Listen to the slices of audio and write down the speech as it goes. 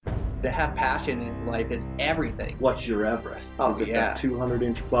To have passion in life is everything. What's your Everest? Oh, Is it yeah. that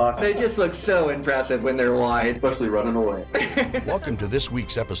 200-inch box? They just look so impressive when they're wide. Especially running away. Welcome to this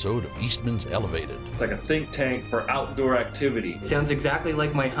week's episode of Eastman's Elevated. It's like a think tank for outdoor activity. Sounds exactly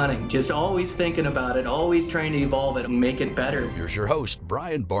like my hunting. Just always thinking about it, always trying to evolve it and make it better. Here's your host,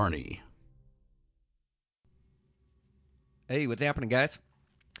 Brian Barney. Hey, what's happening, guys?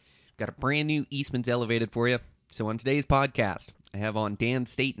 Got a brand new Eastman's Elevated for you. So on today's podcast, I have on Dan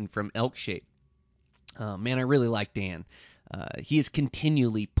Staton from Elk Shape. Man, I really like Dan. He is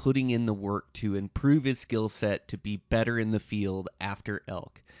continually putting in the work to improve his skill set to be better in the field after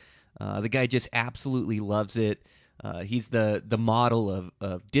elk. The guy just absolutely loves it. He's the model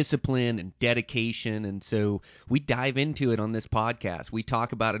of discipline and dedication, and so we dive into it on this podcast. We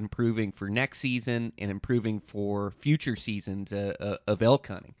talk about improving for next season and improving for future seasons of elk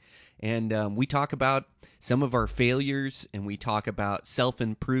hunting. And we talk about some of our failures, and we talk about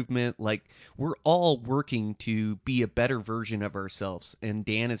self-improvement. Like, we're all working to be a better version of ourselves, and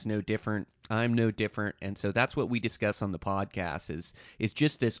Dan is no different. I'm no different, and so that's what we discuss on the podcast is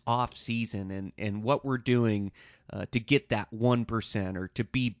just this off season and what we're doing to get that 1% or to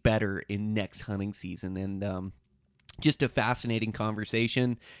be better in next hunting season. And just a fascinating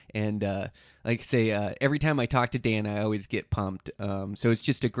conversation, and like I say, every time I talk to Dan, I always get pumped. So it's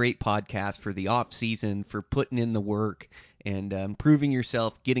just a great podcast for the off season, for putting in the work and improving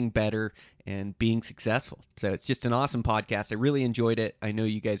yourself, getting better, and being successful. So it's just an awesome podcast. I really enjoyed it. I know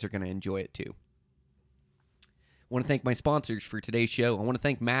you guys are going to enjoy it too. I want to thank my sponsors for today's show. I want to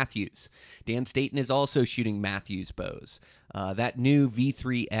thank Mathews. Dan Staton is also shooting Mathews bows. That new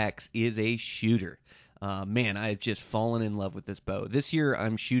V3X is a shooter. Man, I've just fallen in love with this bow. This year,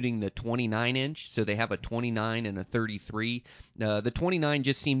 I'm shooting the 29-inch, so they have a 29 and a 33. The 29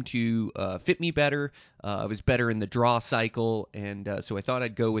 just seemed to fit me better. It was better in the draw cycle, and so I thought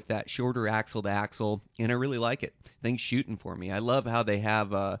I'd go with that shorter axle to axle, and I really like it. Things shooting for me. I love how they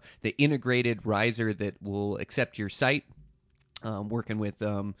have the integrated riser that will accept your sight. Working with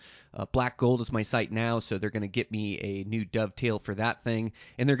Black Gold is my site now, so they're going to get me a new dovetail for that thing,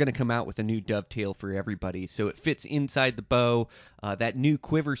 and they're going to come out with a new dovetail for everybody, so it fits inside the bow. That new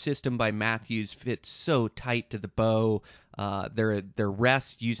quiver system by Mathews fits so tight to the bow. Their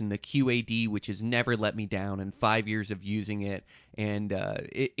rest using the QAD, which has never let me down in 5 years of using it, and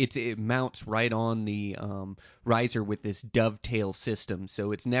it mounts right on the riser with this dovetail system,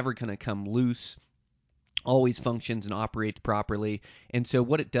 so it's never going to come loose. Always functions and operates properly. And so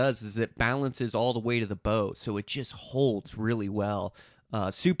what it does is it balances all the weight of the bow, so it just holds really well.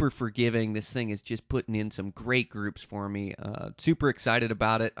 Super forgiving. This thing is just putting in some great groups for me. Super excited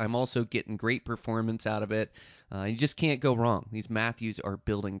about it. I'm also getting great performance out of it. You just can't go wrong. These Mathews are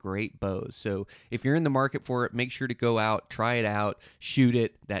building great bows. So if you're in the market for it, make sure to go out, try it out, shoot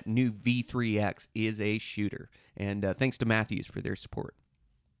it. That new V3X is a shooter. And thanks to Mathews for their support.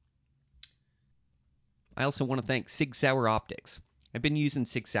 I also want to thank Sig Sauer Optics. I've been using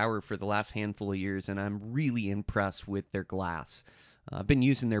Sig Sauer for the last handful of years, and I'm really impressed with their glass. I've been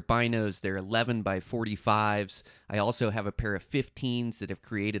using their binos, their 11 by 45s. I also have a pair of 15s that have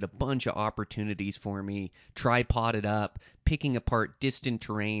created a bunch of opportunities for me, tripoded up, picking apart distant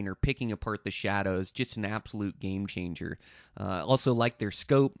terrain or picking apart the shadows, just an absolute game changer. Also like their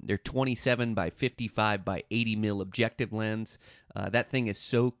scope, their 27 by 55 by 80 mil objective lens. That thing is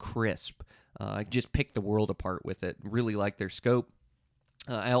so crisp. I just picked the world apart with it. Really like their scope.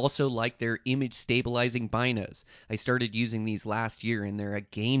 I also like their image stabilizing binos. I started using these last year, and they're a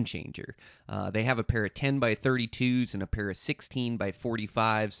game changer. They have a pair of 10 by 32s and a pair of 16 by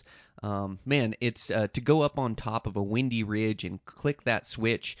 45s. Man, it's to go up on top of a windy ridge and click that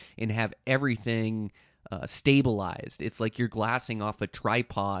switch and have everything stabilized. It's like you're glassing off a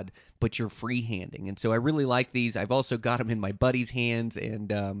tripod, but you're freehanding. And so I really like these. I've also got them in my buddy's hands,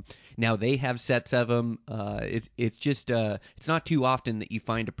 and now they have sets of them. It's just it's not too often that you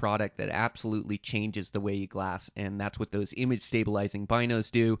find a product that absolutely changes the way you glass, and that's what those image stabilizing binos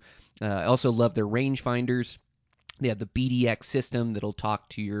do. I also love their rangefinders. They have the BDX system that'll talk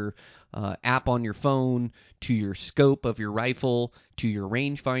to your app on your phone, to your scope of your rifle, to your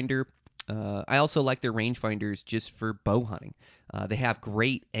rangefinder. I also like their rangefinders just for bow hunting. They have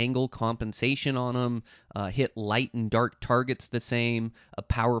great angle compensation on them, hit light and dark targets the same, a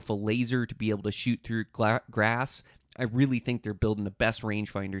powerful laser to be able to shoot through grass. I really think they're building the best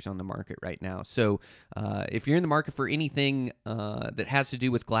rangefinders on the market right now. So if you're in the market for anything that has to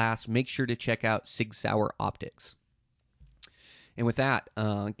do with glass, make sure to check out Sig Sauer Optics. And with that,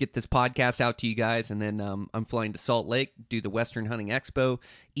 get this podcast out to you guys, and then I'm flying to Salt Lake, do the Western Hunting Expo.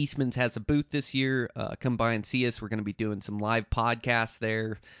 Eastman's has a booth this year. Come by and see us. We're going to be doing some live podcasts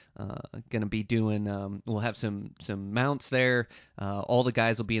there. Going to be doing, we'll have some mounts there. All the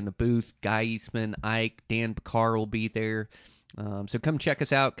guys will be in the booth. Guy Eastman, Ike, Dan Bakar will be there. So come check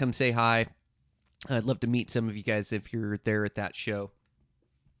us out. Come say hi. I'd love to meet some of you guys if you're there at that show.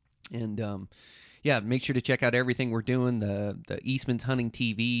 And yeah, make sure to check out everything we're doing. The Eastman's Hunting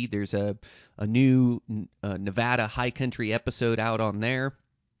TV. There's a new Nevada High Country episode out on there.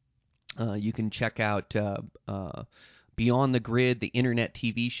 You can check out Beyond the Grid, the internet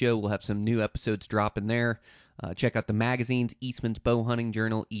TV show. We'll have some new episodes dropping there. Check out the magazines, Eastman's Bow Hunting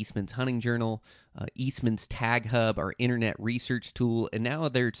Journal, Eastman's Hunting Journal, Eastman's Tag Hub, our internet research tool, and now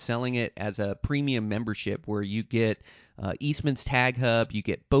they're selling it as a premium membership where you get Eastman's Tag Hub, you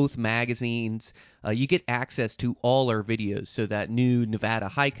get both magazines, you get access to all our videos. So that new Nevada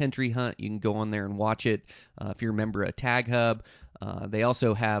High Country hunt, you can go on there and watch it if you're a member of Tag Hub. They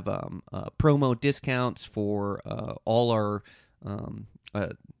also have promo discounts for all our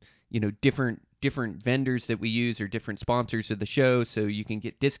different vendors that we use or different sponsors of the show, so you can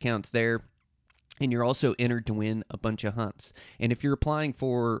get discounts there. And you're also entered to win a bunch of hunts. And if you're applying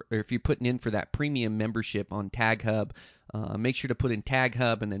for, or if you're putting in for that premium membership on Tag Hub, make sure to put in Tag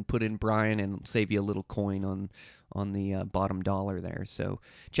Hub and then put in Brian, and it'll save you a little coin on the bottom dollar there. So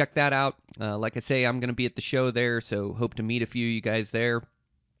check that out. Like I say, I'm going to be at the show there, so hope to meet a few of you guys there.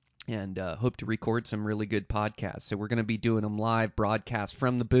 And hope to record some really good podcasts. So we're going to be doing them live broadcast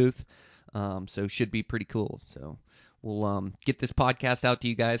from the booth. So should be pretty cool. So we'll get this podcast out to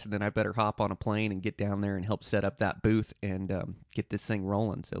you guys, and then I better hop on a plane and get down there and help set up that booth and get this thing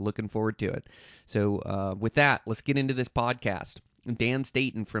rolling. So looking forward to it. So with that, let's get into this podcast. Dan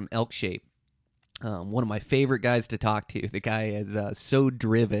Staton from Elk Shape. One of my favorite guys to talk to. The guy is so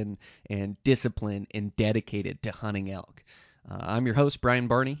driven and disciplined and dedicated to hunting elk. I'm your host, Brian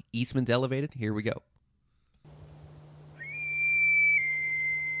Barney, Eastman's Elevated. Here we go.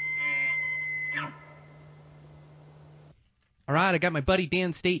 All right, I got my buddy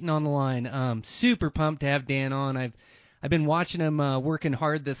Dan Staton on the line. Super pumped to have Dan on. I've been watching him working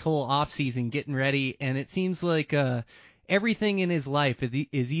hard this whole off season, getting ready, and it seems like everything in his life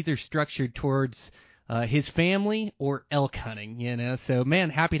is either structured towards his family or elk hunting. So man,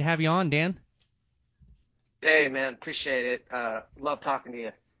 happy to have you on, Dan. Hey, man, appreciate it. Love talking to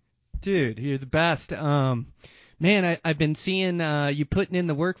you. Dude, you're the best. Man, I've been seeing you putting in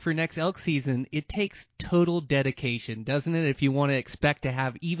the work for next elk season. It takes total dedication, doesn't it, if you want to expect to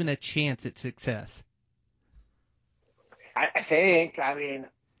have even a chance at success? I think,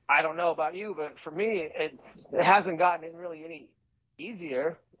 I don't know about you, but for me, it hasn't gotten really any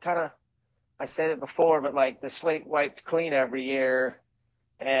easier. I said it before, but like the slate wiped clean every year,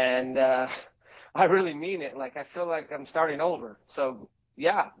 and I really mean it. Like, I feel like I'm starting over. So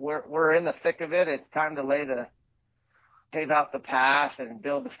yeah, we're in the thick of it. It's time to pave out the path and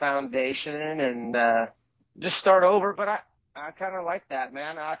build the foundation and just start over. But I kind of like that,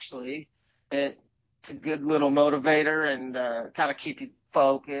 man. Actually, it's a good little motivator and kind of keep you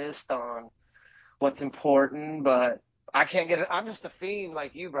focused on what's important. But I can't get it. I'm just a fiend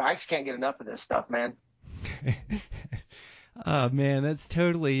like you, bro. I just can't get enough of this stuff, man. Oh, man, that's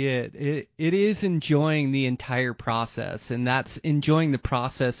totally it. It is enjoying the entire process, and that's enjoying the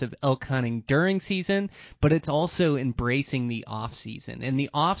process of elk hunting during season, but it's also embracing the off season. And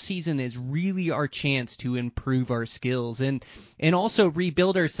the off season is really our chance to improve our skills and also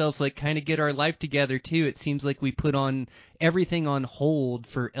rebuild ourselves, like kind of get our life together too. It seems like we put on everything on hold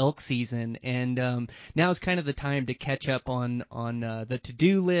for elk season, and now is kind of the time to catch up on the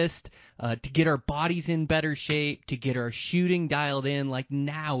to-do list, to get our bodies in better shape, to get our shooting dialed in. Like,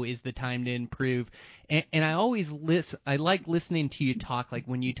 now is the time to improve. And I like listening to you talk, like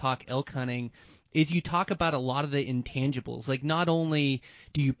when you talk elk hunting, is you talk about a lot of the intangibles. Like, not only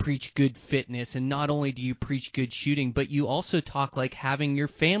do you preach good fitness and not only do you preach good shooting, but you also talk like having your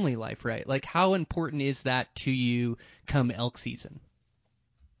family life right. Like, how important is that to you come elk season?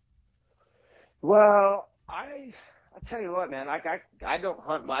 Well, I'll tell you what, man, I don't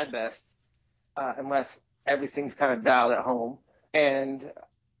hunt my best unless everything's kind of dialed at home. And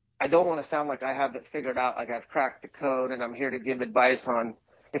I don't want to sound like I have it figured out, like I've cracked the code and I'm here to give advice on,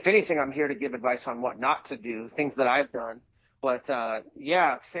 if anything, I'm here to give advice on what not to do, things that I've done. But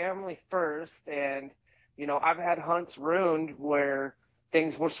yeah, family first. And, I've had hunts ruined where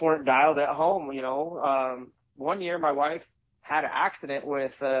things just weren't dialed at home. One year my wife had an accident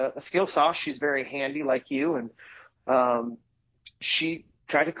with a skill saw. She's very handy like you. And she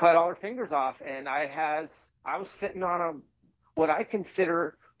tried to cut all her fingers off. And I was sitting on what I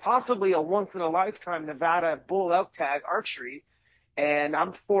consider possibly a once in a lifetime Nevada bull elk tag archery. And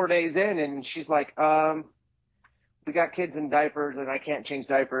I'm 4 days in, and she's like, we got kids in diapers, and I can't change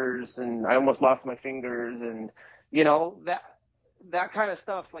diapers, and I almost lost my fingers, and that kind of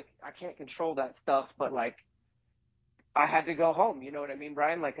stuff. Like, I can't control that stuff, but like, I had to go home. You know what I mean,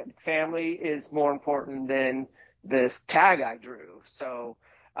 Brian? Like, family is more important than this tag I drew. So,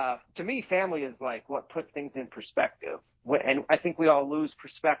 to me, family is like what puts things in perspective. And I think we all lose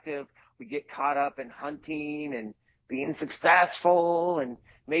perspective. We get caught up in hunting and being successful and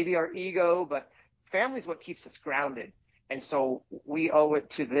maybe our ego, but family is what keeps us grounded. And so we owe it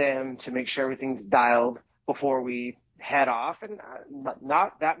to them to make sure everything's dialed before we head off. And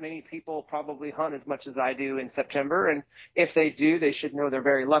not that many people probably hunt as much as I do in September. And if they do, they should know they're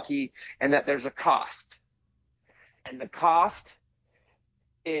very lucky and that there's a cost. And the cost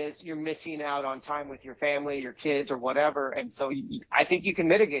is you're missing out on time with your family, your kids, or whatever. And so I think you can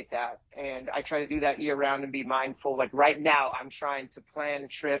mitigate that. And I try to do that year round and be mindful. Like right now, I'm trying to plan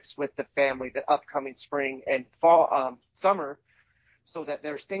trips with the family, the upcoming spring and fall, summer, so that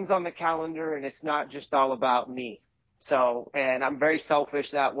there's things on the calendar and it's not just all about me. So, and I'm very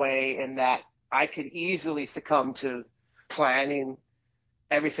selfish that way, in that I could easily succumb to planning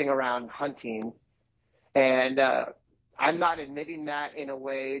everything around hunting. And, I'm not admitting that in a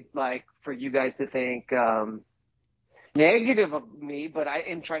way like for you guys to think negative of me, but I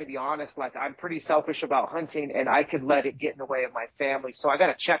am trying to be honest. Like, I'm pretty selfish about hunting, and I could let it get in the way of my family. So I got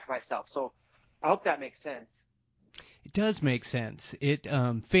to check myself. So I hope that makes sense. It does make sense. It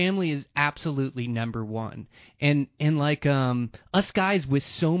family is absolutely number one, and like us guys with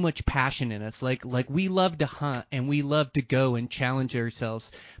so much passion in us, like we love to hunt and we love to go and challenge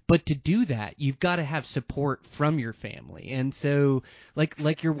ourselves. But to do that, you've got to have support from your family, and so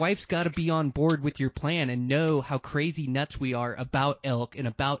like your wife's got to be on board with your plan and know how crazy nuts we are about elk and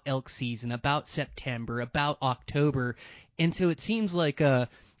about elk season, about September, about October, and so it seems like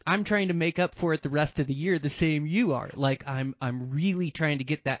I'm trying to make up for it the rest of the year the same you are. Like, I'm really trying to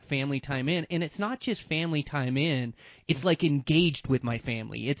get that family time in. And it's not just family time in. It's like engaged with my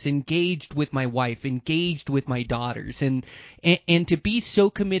family. It's engaged with my wife, engaged with my daughters. And to be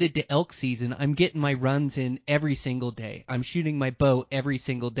so committed to elk season, I'm getting my runs in every single day. I'm shooting my bow every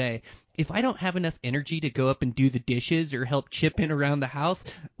single day. If I don't have enough energy to go up and do the dishes or help chip in around the house,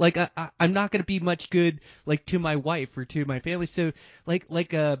 like I'm not going to be much good, like, to my wife or to my family. So I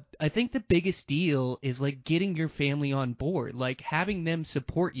think the biggest deal is like getting your family on board, like having them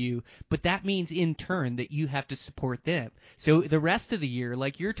support you, but that means in turn that you have to support them. So the rest of the year,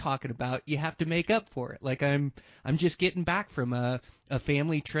 like you're talking about, you have to make up for it. Like I'm just getting back from a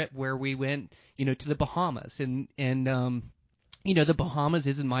family trip where we went, to the Bahamas, and the Bahamas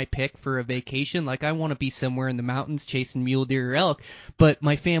isn't my pick for a vacation. Like, I want to be somewhere in the mountains chasing mule deer or elk, but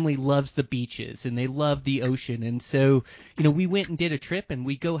my family loves the beaches and they love the ocean. And so, we went and did a trip and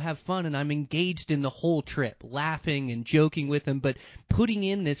we go have fun, and I'm engaged in the whole trip, laughing and joking with them, but putting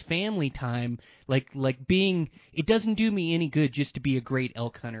in this family time, like being, it doesn't do me any good just to be a great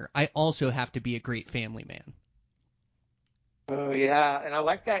elk hunter. I also have to be a great family man. Oh, yeah. And I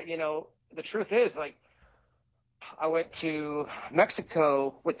like that. The truth is, like, I went to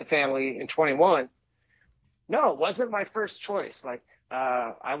Mexico with the family in 21. No, it wasn't my first choice. Like,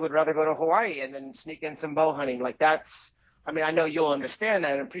 I would rather go to Hawaii and then sneak in some bow hunting. Like, I know you'll understand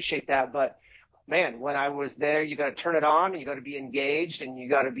that and appreciate that. But man, when I was there, you got to turn it on, and you got to be engaged, and you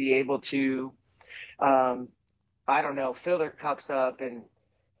got to be able to, fill their cups up. And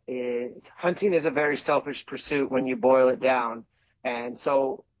hunting is a very selfish pursuit when you boil it down. And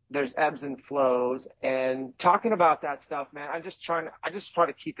so there's ebbs and flows, and talking about that stuff, man, I just try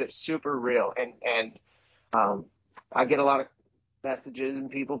to keep it super real. And I get a lot of messages,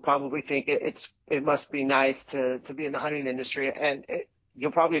 and people probably think it must be nice to be in the hunting industry. And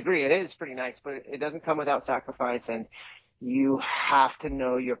you'll probably agree, it is pretty nice, but it doesn't come without sacrifice, and you have to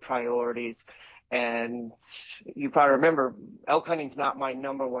know your priorities. And you probably remember, elk hunting's not my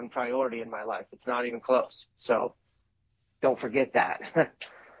number one priority in my life. It's not even close. So don't forget that.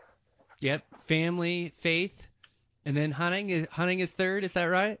 Yep, family, faith, and then hunting is third. Is that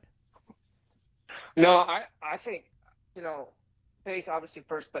right? No, I think, faith obviously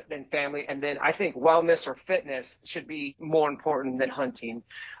first, but then family, and then I think wellness or fitness should be more important than hunting.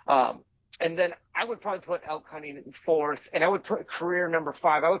 And then I would probably put elk hunting in fourth, and I would put career number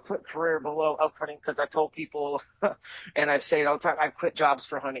 5. I would put career below elk hunting, because I told people, and I say it all the time, I quit jobs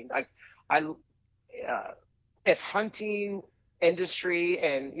for hunting. If hunting industry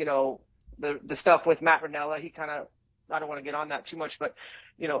and, the stuff with Matt Ranella, he kind of, I don't want to get on that too much, but,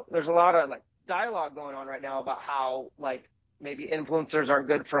 there's a lot of like dialogue going on right now about how, like, maybe influencers aren't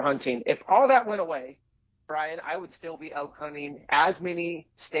good for hunting. If all that went away, Brian, I would still be elk hunting as many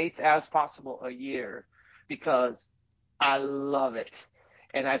states as possible a year because I love it.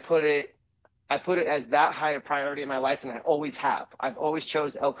 And I put it as that high a priority in my life, and I always have. I've always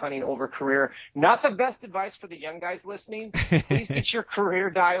chose elk hunting over career. Not the best advice for the young guys listening. Please get your career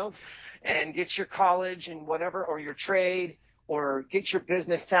dialed and get your college and whatever, or your trade, or get your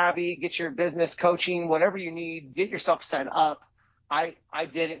business savvy, get your business coaching, whatever you need, get yourself set up. I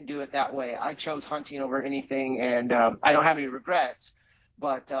didn't do it that way. I chose hunting over anything, and I don't have any regrets.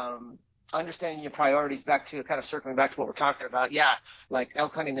 But understanding your priorities, back to kind of circling back to what we're talking about, yeah, like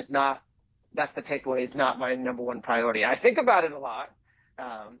elk hunting is not, that's the takeaway, is not my number one priority. I think about it a lot.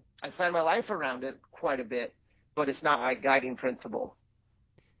 I plan my life around it quite a bit, but it's not my guiding principle.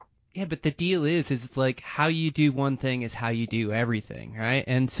 Yeah, but the deal is it's like how you do one thing is how you do everything, right?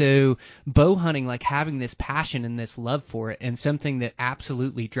 And so bow hunting, like having this passion and this love for it, and something that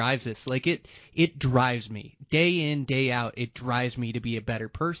absolutely drives us, like it drives me day in, day out. It drives me to be a better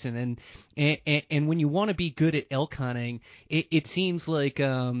person. And when you want to be good at elk hunting, it seems like,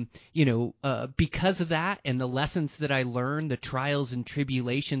 because of that and the lessons that I learn, the trials and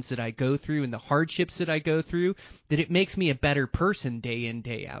tribulations that I go through and the hardships that I go through, that it makes me a better person day in,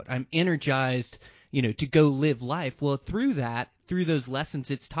 day out. I'm energized, to go live life. Well, through those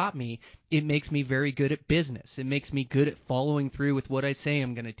lessons it's taught me, it makes me very good at business. It makes me good at following through with what I say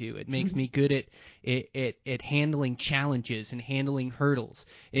I'm going to do. It makes me good at handling challenges and handling hurdles.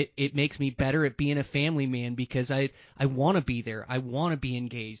 It makes me better at being a family man because I want to be there. I want to be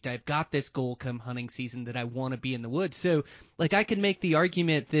engaged. I've got this goal come hunting season that I want to be in the woods. So, like, I can make the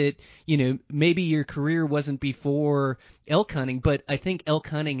argument that, maybe your career wasn't before elk hunting, but I think elk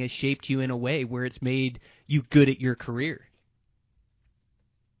hunting has shaped you in a way where it's made you good at your career.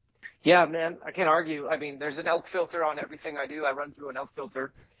 Yeah, man, I can't argue. I mean, there's an elk filter on everything I do. I run through an elk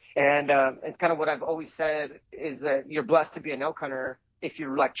filter. And it's kind of what I've always said is that you're blessed to be an elk hunter if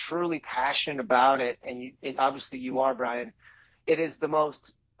you're like truly passionate about it. And obviously you are, Brian. It is the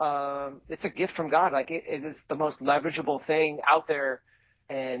most, it's a gift from God. Like it is the most leverageable thing out there.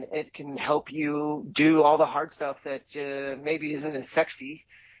 And it can help you do all the hard stuff that maybe isn't as sexy,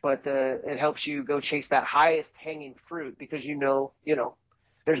 but it helps you go chase that highest hanging fruit because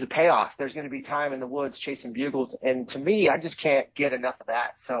there's a payoff. There's going to be time in the woods chasing bugles. And to me, I just can't get enough of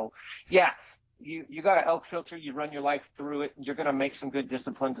that. So yeah, you got an elk filter, you run your life through it, and you're going to make some good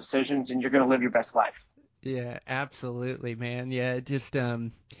disciplined decisions and you're going to live your best life. Yeah, absolutely, man. Yeah, it just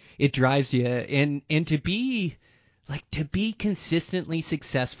it drives you, and to be consistently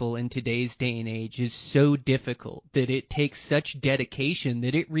successful in today's day and age is so difficult that it takes such dedication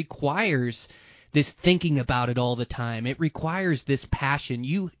that it requires this thinking about it all the time. It requires this passion.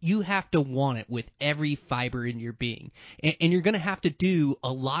 You have to want it with every fiber in your being. And you're going to have to do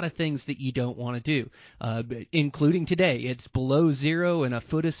a lot of things that you don't want to do, including today. It's below zero and a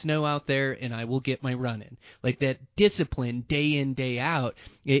foot of snow out there, and I will get my run in. Like that discipline day in, day out,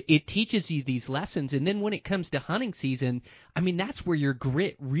 it teaches you these lessons. And then when it comes to hunting season, I mean, that's where your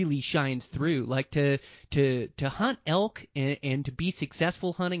grit really shines through. Like to hunt elk and to be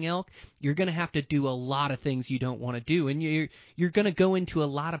successful hunting elk, you're going to have to do a lot of things you don't want to do, and you're going to go into a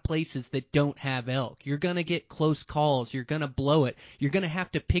lot of places that don't have elk. You're going to get close calls. You're going to blow it. You're going to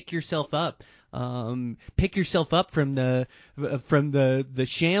have to pick yourself up from the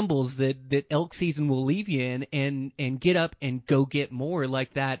shambles that elk season will leave you in, and get up and go get more.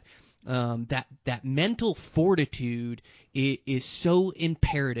 Like that mental fortitude is so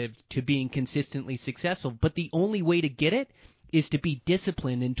imperative to being consistently successful. But the only way to get it is to be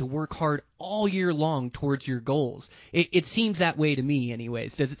disciplined and to work hard all year long towards your goals. It seems that way to me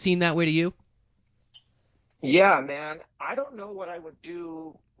anyways. Does it seem that way to you? Yeah, man. I don't know what I would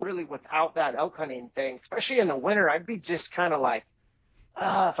do really without that elk hunting thing, especially in the winter. I'd be just kind of like,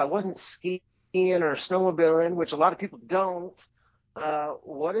 if I wasn't skiing or snowmobiling, which a lot of people don't,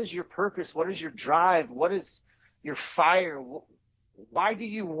 what is your purpose? What is your drive? What is your fire? Why do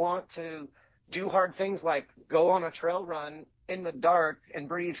you want to do hard things like go on a trail run in the dark and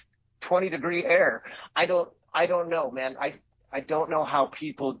breathe 20-degree air? I don't know, man. I don't know how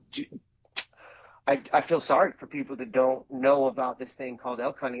people do. I feel sorry for people that don't know about this thing called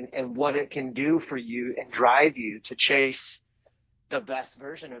elk hunting and what it can do for you and drive you to chase the best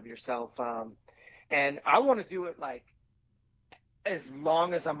version of yourself. And I want to do it like as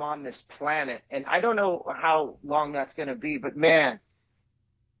long as I'm on this planet. And I don't know how long that's going to be, but man,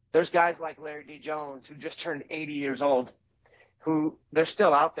 there's guys like Larry D. Jones who just turned 80 years old, who they're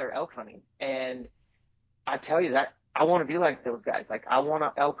still out there elk hunting. And I tell you that I want to be like those guys. Like I want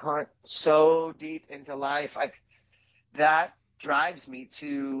to elk hunt so deep into life. That drives me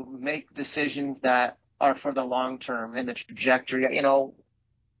to make decisions that are for the long term and the trajectory.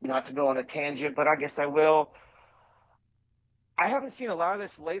 Not to go on a tangent, but I guess I will. I haven't seen a lot of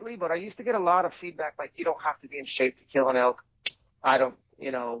this lately, but I used to get a lot of feedback like, you don't have to be in shape to kill an elk. I don't,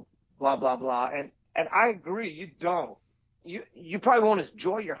 blah, blah, blah. And I agree, you don't. You probably won't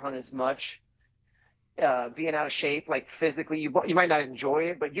enjoy your hunt as much being out of shape, like physically. You might not enjoy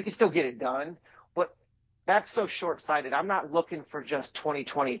it, but you can still get it done. But that's so short-sighted. I'm not looking for just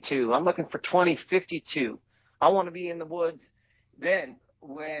 2022. I'm looking for 2052. I want to be in the woods then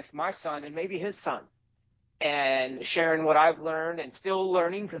with my son and maybe his son, and sharing what I've learned and still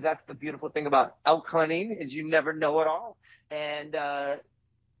learning, because that's the beautiful thing about elk hunting is you never know it all. And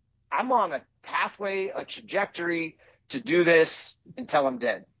I'm on a pathway, a trajectory to do this until I'm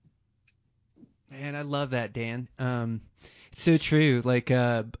dead. Man, I love that, Dan. It's so true. Like,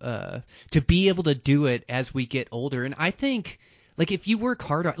 to be able to do it as we get older, and I think, like, if you work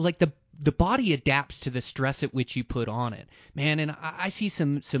hard, like the body adapts to the stress at which you put on it, man. And I see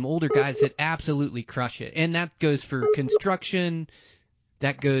some older guys that absolutely crush it, and that goes for construction,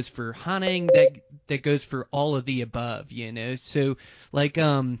 that goes for hunting, that goes for all of the above, So, like,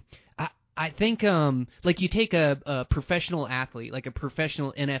 I think, like, you take a professional athlete, like a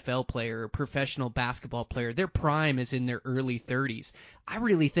professional NFL player, or professional basketball player, their prime is in their early 30s. I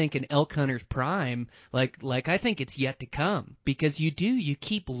really think an elk hunter's prime, like I think it's yet to come, because you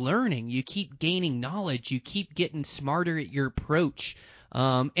keep learning, you keep gaining knowledge, you keep getting smarter at your approach.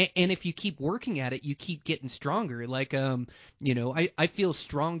 And if you keep working at it, you keep getting stronger. Like, I feel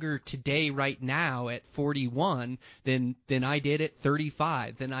stronger today, right now, at 41 than I did at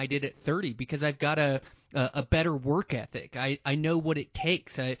 35, than I did at 30, because I've got a better work ethic. I know what it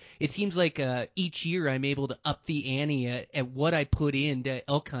takes. It seems like each year I'm able to up the ante at what I put into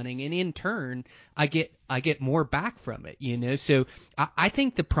elk hunting, and in turn I get more back from it, So I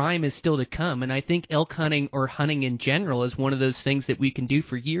think the prime is still to come, and I think elk hunting, or hunting in general, is one of those things that we can do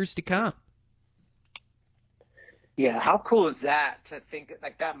for years to come. Yeah, how cool is that to think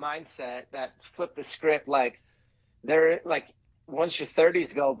like that mindset, that flip the script, like once your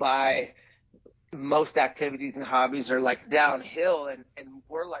 30s go by, most activities and hobbies are like downhill, and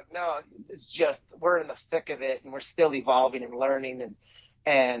we're like, no, it's just, we're in the thick of it, and we're still evolving and learning,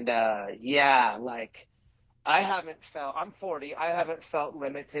 and yeah, like I'm 40, I haven't felt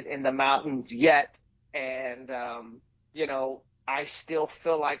limited in the mountains yet, and I still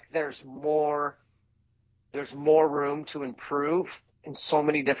feel like there's more room to improve in so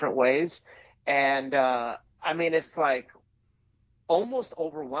many different ways, and I mean, it's like almost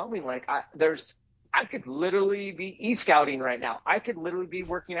overwhelming. Like I could literally be e-scouting right now. I could literally be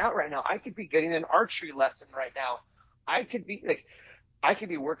working out right now. I could be getting an archery lesson right now. I could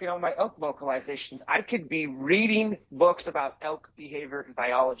be working on my elk vocalizations. I could be reading books about elk behavior and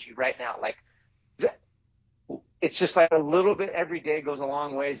biology right now. Like, it's just like a little bit every day goes a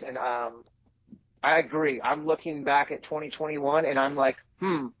long ways. And I agree. I'm looking back at 2021 and I'm like,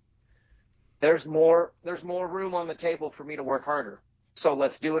 there's more room on the table for me to work harder. So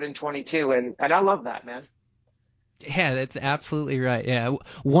let's do it in 22. And I love that, man. Yeah, that's absolutely right. Yeah,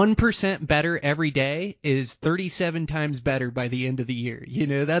 1% better every day is 37 times better by the end of the year.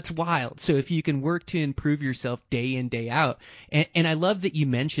 That's wild. So if you can work to improve yourself day in, day out, and I love that you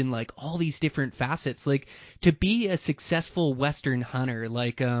mentioned like all these different facets. Like, to be a successful Western hunter,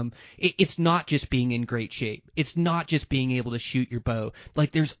 like it's not just being in great shape. It's not just being able to shoot your bow.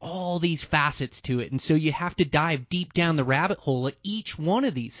 Like, there's all these facets to it, and so you have to dive deep down the rabbit hole at each one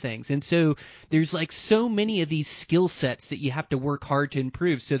of these things. And so there's like so many of these skill sets that you have to work hard to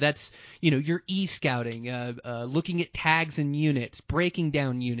improve. So that's, your e-scouting, looking at tags and units, breaking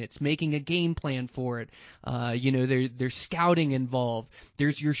down units, making a game plan for it. There's scouting involved.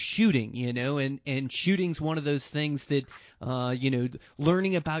 There's your shooting, and shooting's one of those things that,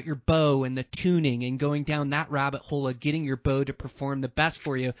 learning about your bow and the tuning and going down that rabbit hole of getting your bow to perform the best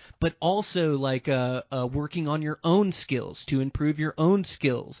for you, but also like working on your own skills to improve your own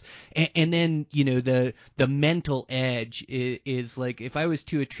skills. And then, the mental edge is like, if I was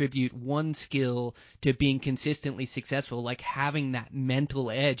to attribute one skill to being consistently successful, like having that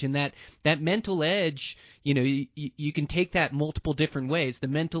mental edge, and that mental edge, you can take that multiple different ways. The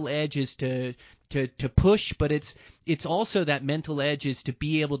mental edge is to push, but it's also that mental edge is to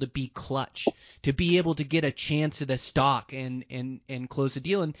be able to be clutch, to be able to get a chance at a stock and close a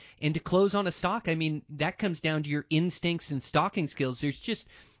deal. And to close on a stock, I mean, that comes down to your instincts and stalking skills.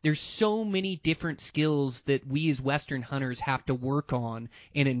 There's so many different skills that we as Western hunters have to work on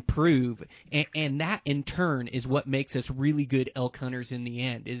and improve, and that in turn is what makes us really good elk hunters in the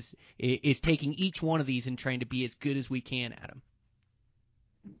end, is taking each one of these and trying to be as good as we can at them.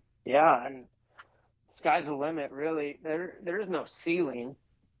 Yeah, and sky's the limit, really. There is no ceiling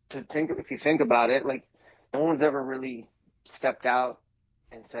to think if you think about it. Like, no one's ever really stepped out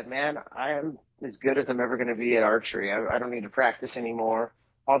and said, "Man, I am as good as I'm ever going to be at archery. I don't need to practice anymore."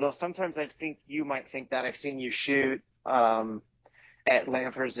 Although sometimes I think you might think that. I've seen you shoot at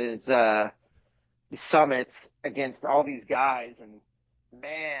Lampers's summits against all these guys, and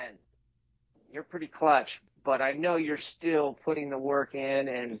man, you're pretty clutch. But I know you're still putting the work in,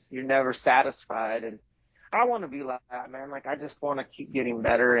 and you're never satisfied. And I want to be like that, man. Like, I just want to keep getting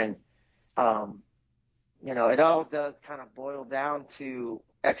better. And um, it all does kind of boil down to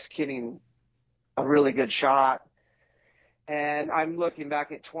executing a really good shot. And I'm looking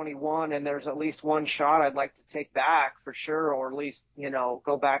back at 21, and there's at least one shot I'd like to take back for sure, or at least,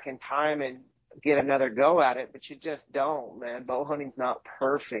 go back in time and get another go at it. But you just don't, man. Bow hunting's not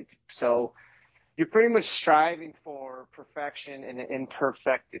perfect. So you're pretty much striving for perfection in an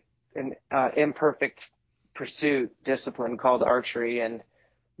imperfect pursuit discipline called archery. And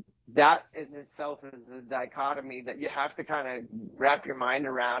that in itself is a dichotomy that you have to kind of wrap your mind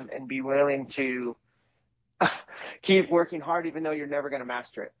around and be willing to keep working hard, even though you're never going to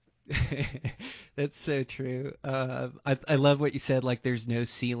master it. That's so true. I love what you said. Like, there's no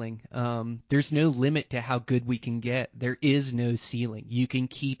ceiling. There's no limit to how good we can get. There is no ceiling. You can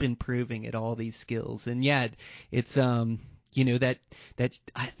keep improving at all these skills. And yeah, it's you're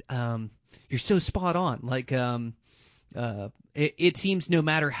so spot on. Like, it seems no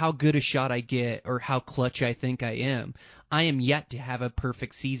matter how good a shot I get or how clutch I think I am yet to have a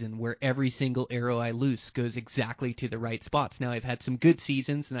perfect season where every single arrow I loose goes exactly to the right spots. Now, I've had some good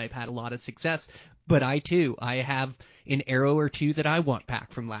seasons and I've had a lot of success, but I have an arrow or two that I want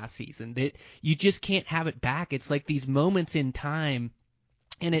back from last season that you just can't have it back. It's like these moments in time.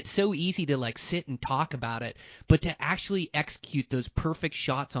 And it's so easy to like sit and talk about it, but to actually execute those perfect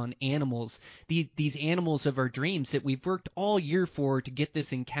shots on animals, these animals of our dreams that we've worked all year for to get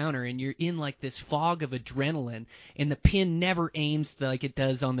this encounter, and you're in like this fog of adrenaline, and the pin never aims like it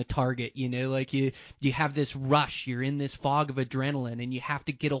does on the target, like you have this rush, you're in this fog of adrenaline, and you have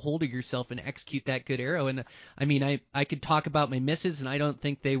to get a hold of yourself and execute that good arrow. And I mean, I could talk about my misses, and I don't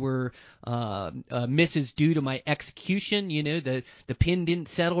think they were misses due to my execution. The pin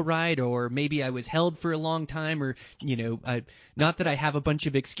didn't settle right, or maybe I was held for a long time, or not that I have a bunch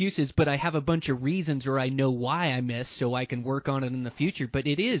of excuses, but I have a bunch of reasons, or I know why I missed, so I can work on it in the future. But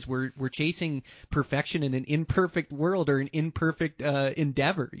we're chasing perfection in an imperfect world, or an imperfect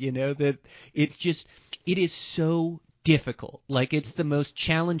endeavor. That it is so difficult. Like, it's the most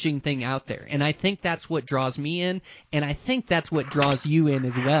challenging thing out there. And I think that's what draws me in, and I think that's what draws you in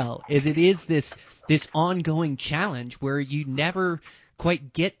as well. Is it is this ongoing challenge where you never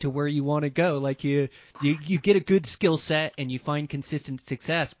quite get to where you want to go. Like, you get a good skill set and you find consistent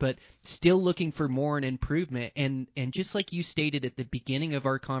success, but still looking for more and improvement. And just like you stated at the beginning of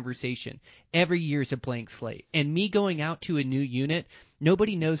our conversation, every year is a blank slate. And me going out to a new unit,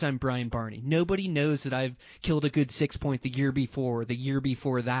 nobody knows I'm Brian Barney. Nobody knows that I've killed a good 6-point the year before, or the year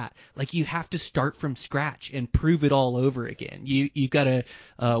before that. Like, you have to start from scratch and prove it all over again. You got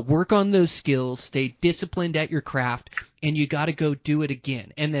to work on those skills, stay disciplined at your craft, and you got to go do it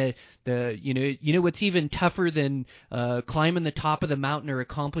again. And the what's even tougher than climbing the top of the mountain or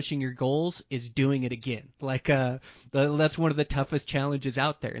accomplishing your goals is doing it again. Like, that's one of the toughest challenges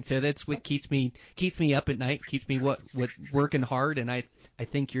out there. And so that's what keeps me up at night, keeps me working hard. And I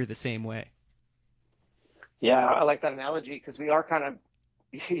think you're the same way. Yeah, I like that analogy, because we are kind of,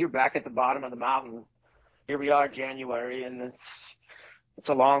 you're back at the bottom of the mountain. Here we are, January, and it's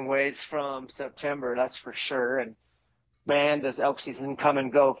a long ways from September, that's for sure. And man, does elk season come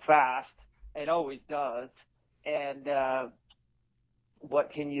and go fast. It always does. And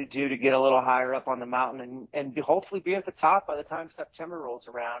what can you do to get a little higher up on the mountain and hopefully be at the top by the time September rolls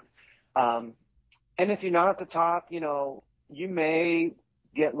around? And if you're not at the top, you may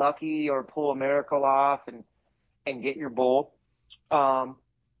get lucky or pull a miracle off and get your bull.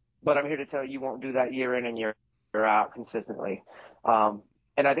 But I'm here to tell you, you won't do that year in and year out consistently.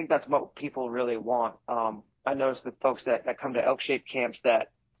 And I think that's what people really want. I noticed the folks that come to elk shape camps that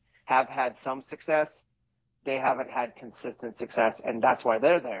have had some success, they haven't had consistent success, and that's why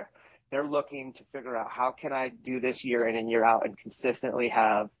they're there. They're looking to figure out, how can I do this year in and year out and consistently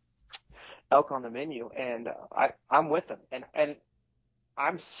have elk on the menu? And I'm with them. And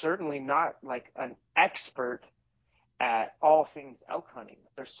I'm certainly not like an expert at all things elk hunting.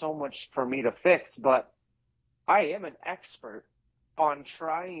 There's so much for me to fix, but I am an expert on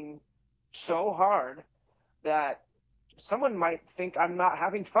trying so hard that someone might think I'm not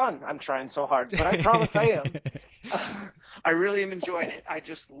having fun. I'm trying so hard, but I promise I am. I really am enjoying it. I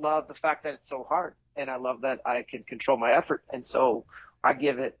just love the fact that it's so hard, and I love that I can control my effort. And so I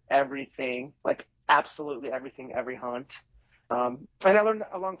give it everything, like absolutely everything, every hunt. And I learned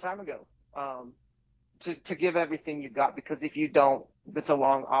a long time ago to give everything you got, because if you don't, it's a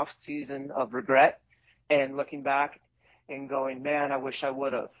long off season of regret and looking back and going, man, I wish I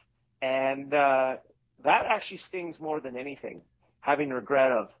would have. And that actually stings more than anything, having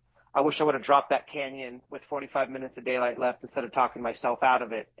regret of, I wish I would have dropped that canyon with 45 minutes of daylight left instead of talking myself out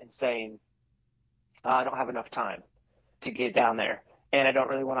of it and saying, I don't have enough time to get down there. And I don't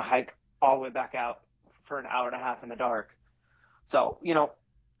really want to hike all the way back out for an hour and a half in the dark. So,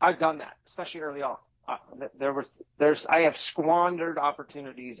 I've done that, especially early on. I have squandered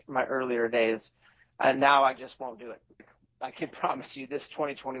opportunities in my earlier days, and now I just won't do it. I can promise you this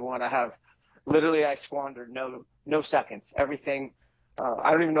 2021, I squandered no seconds. Everything.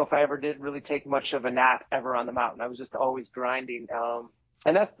 I don't even know if I ever did really take much of a nap ever on the mountain. I was just always grinding.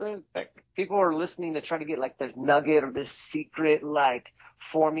 And that's people are listening to try to get like this nugget or this secret like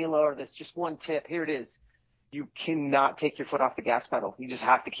formula or this just one tip. Here it is. You cannot take your foot off the gas pedal. You just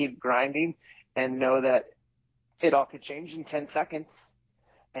have to keep grinding and know that it all could change in 10 seconds.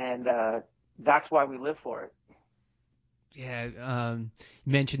 And that's why we live for it. Yeah, you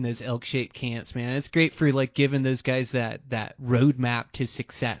mentioned those elk-shaped camps, man. It's great for like giving those guys that roadmap to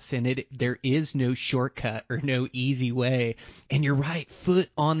success, and there is no shortcut or no easy way. And you're right, foot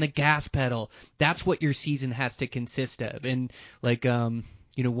on the gas pedal. That's what your season has to consist of. And like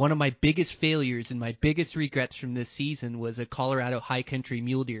one of my biggest failures and my biggest regrets from this season was a Colorado high country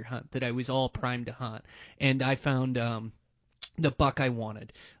mule deer hunt that I was all primed to hunt, and I found the buck I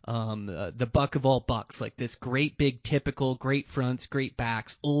wanted, the buck of all bucks, like this great big typical, great fronts, great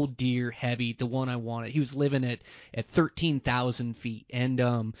backs, old deer, heavy, the one I wanted. He was living at 13,000 feet. And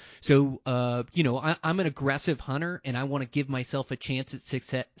I'm an aggressive hunter, and I want to give myself a chance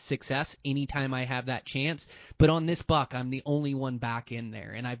at success anytime I have that chance. But on this buck, I'm the only one back in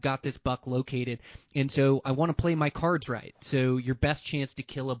there, and I've got this buck located. And so I want to play my cards right. So your best chance to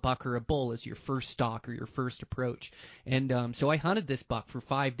kill a buck or a bull is your first stalk or your first approach. And so I hunted this buck for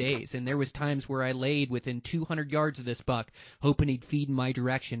 5 days, and there was times where I laid within 200 yards of this buck, hoping he'd feed in my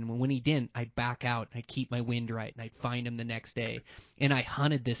direction. And when he didn't, I'd back out, and I'd keep my wind right, and I'd find him the next day. And I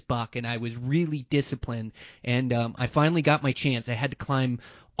hunted this buck, and I was really disciplined, and I finally got my chance. I had to climb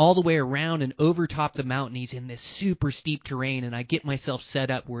all the way around and over top the mountain. He's in this super steep terrain, and I get myself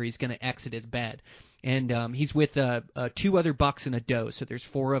set up where he's going to exit his bed. And he's with 2 other bucks and a doe, so there's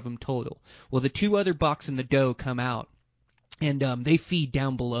 4 of them total. Well, the 2 other bucks and the doe come out, and they feed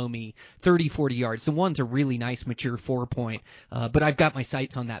down below me 30, 40 yards. The one's a really nice mature 4-point, but I've got my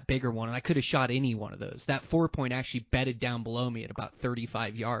sights on that bigger one, and I could have shot any one of those. That 4-point actually bedded down below me at about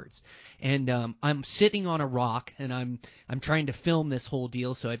 35 yards. And I'm sitting on a rock, and I'm trying to film this whole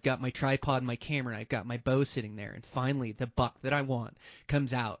deal, so I've got my tripod and my camera, and I've got my bow sitting there. And finally, the buck that I want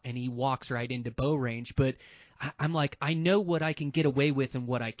comes out, and he walks right into bow range, but I'm like, I know what I can get away with and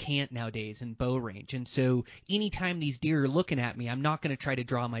what I can't nowadays in bow range. And so anytime these deer are looking at me, I'm not going to try to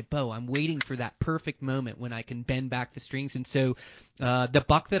draw my bow. I'm waiting for that perfect moment when I can bend back the strings. And so the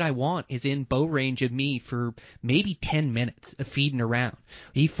buck that I want is in bow range of me for maybe 10 minutes of feeding around.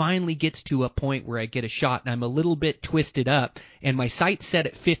 He finally gets to a point where I get a shot, and I'm a little bit twisted up, and my sight's set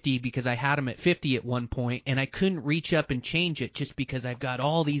at 50 because I had him at 50 at one point, and I couldn't reach up and change it just because I've got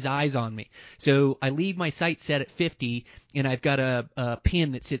all these eyes on me. So I leave my sight set at 50, and I've got a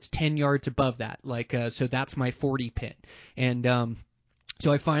pin that sits 10 yards above that, so that's my 40 pin. And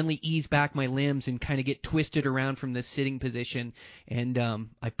so I finally ease back my limbs and kind of get twisted around from this sitting position, and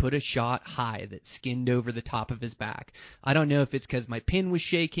I put a shot high that skinned over the top of his back. I don't know if it's because my pin was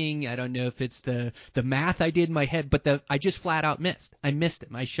shaking. I don't know if it's the math I did in my head, but I just flat out missed. I missed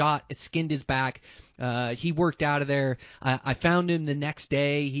him. I shot, it skinned his back. He worked out of there. I found him the next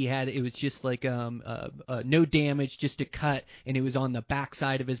day. It was just like no damage, just a cut, and it was on the back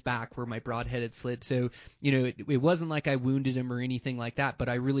side of his back where my broadhead had slid. So, it wasn't like I wounded him or anything like that, but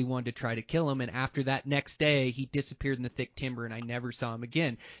I really wanted to try to kill him. And after that next day, he disappeared in the thick timber, and I never saw him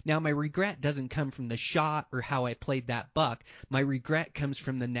again. Now, my regret doesn't come from the shot or how I played that buck. My regret comes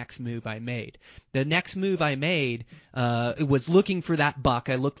from the next move I made. The next move I made was looking for that buck.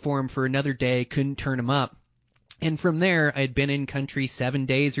 I looked for him for another day, couldn't turn him up. And from there, I'd been in country 7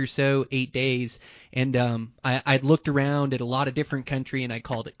 days or so, 8 days, and I'd looked around at a lot of different country, and I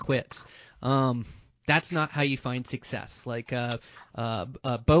called it quits. that's not how you find success. Like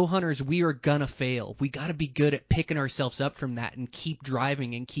bow hunters, we are gonna fail. We got to be good at picking ourselves up from that and keep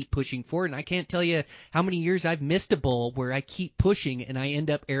driving and keep pushing forward. And I can't tell you how many years I've missed a bull where I keep pushing and I end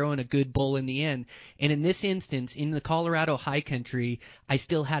up arrowing a good bull in the end. And in this instance, in the Colorado high country, I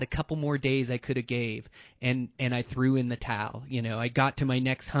still had a couple more days I could have gave, and I threw in the towel. You know, I got to my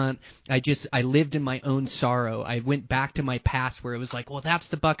next hunt. I lived in my own sorrow. I went back to my past where it was like, well, that's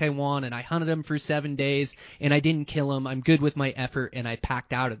the buck I want, and I hunted him for 7 days, and I didn't kill him. I'm good with my effort, and I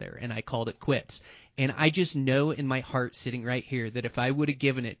packed out of there, and I called it quits. And I just know in my heart sitting right here that if I would have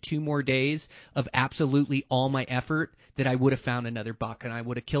given it 2 more days of absolutely all my effort, that I would have found another buck, and I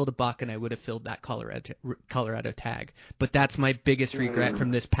would have killed a buck, and I would have filled that Colorado tag. But that's my biggest regret from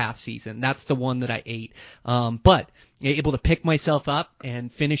this past season. That's the one that I ate. But able to pick myself up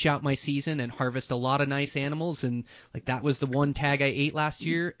and finish out my season and harvest a lot of nice animals, and like that was the one tag I ate last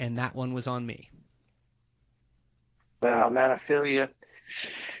year, and that one was on me. Wow, man, I feel you.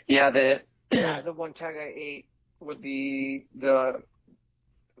 Yeah, the one tag I ate would be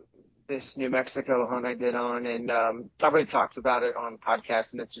this New Mexico hunt I did on, and I've already talked about it on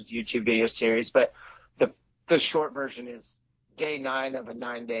podcast and it's a YouTube video series, but the short version is day 9 of a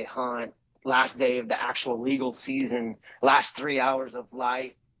 9-day hunt, last day of the actual legal season, last 3 hours of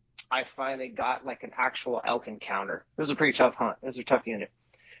light. I finally got like an actual elk encounter. It was a pretty tough hunt. It was a tough unit.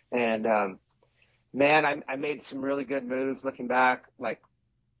 And man, I made some really good moves looking back, like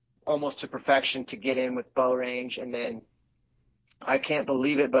almost to perfection to get in with bow range. And then I can't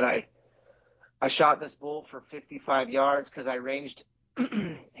believe it, but I shot this bull for 55 yards because I ranged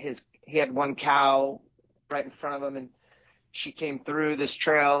he had one cow right in front of him, and she came through this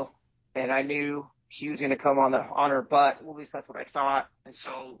trail, and I knew he was going to come on her butt. Well, at least that's what I thought. And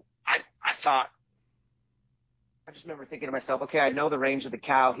so I thought, I just remember thinking to myself, okay, I know the range of the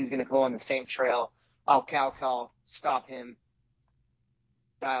cow. He's going to go on the same trail. I'll cow call, stop him,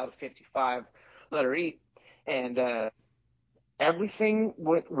 dial to 55, let her eat. And everything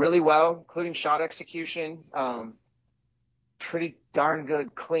went really well, including shot execution. Pretty darn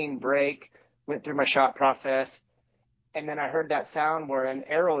good, clean break. Went through my shot process. And then I heard that sound where an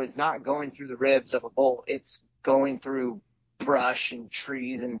arrow is not going through the ribs of a bull. It's going through brush and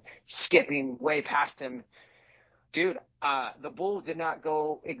trees and skipping way past him. Dude, the bull did not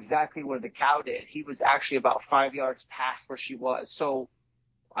go exactly where the cow did. He was actually about 5 yards past where she was. So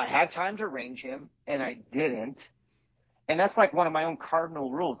I had time to range him, and I didn't. And that's like one of my own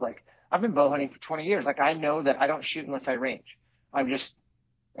cardinal rules. Like, I've been bow hunting for 20 years. Like, I know that I don't shoot unless I range.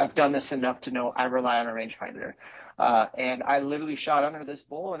 I've done this enough to know I rely on a rangefinder. And I literally shot under this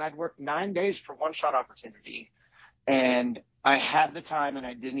bull, and I'd worked 9 days for one shot opportunity. And I had the time, and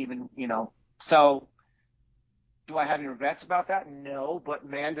I didn't even, so do I have any regrets about that? No, but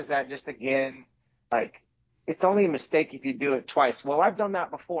man, does that just again, like, it's only a mistake if you do it twice. Well, I've done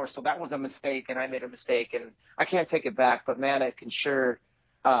that before, so that was a mistake, and I made a mistake, and I can't take it back. But man, it can sure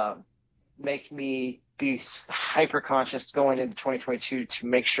make me be hyper conscious going into 2022 to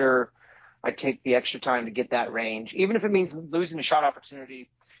make sure I take the extra time to get that range, even if it means losing a shot opportunity.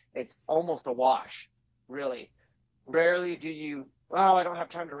 It's almost a wash, really. Rarely do you, I don't have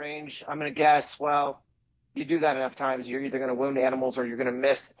time to range, I'm going to guess. Well, you do that enough times, you're either going to wound animals or you're going to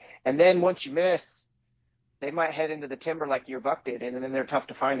miss. And then once you miss, they might head into the timber like your buck did, and then they're tough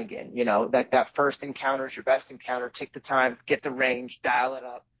to find again. That first encounter is your best encounter. Take the time, get the range, dial it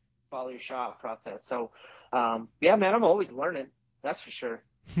up, follow your shot process. So, yeah, man, I'm always learning. That's for sure.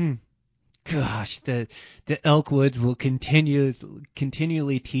 Gosh, the elk woods will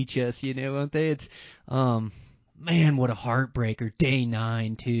continually teach us, won't they? It's man, what a heartbreaker. Day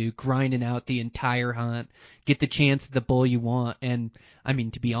 9 too, grinding out the entire hunt, get the chance at the bull you want. And I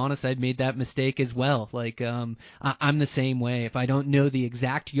mean, to be honest, I'd made that mistake as well. Like, I'm the same way. If I don't know the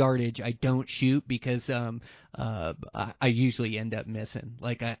exact yardage, I don't shoot because I usually end up missing.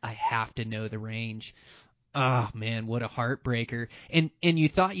 Like, I have to know the range. Oh man, what a heartbreaker. And you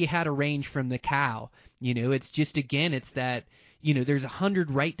thought you had a range from the cow. It's just, again, it's that, there's 100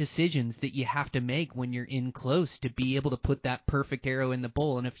 right decisions that you have to make when you're in close to be able to put that perfect arrow in the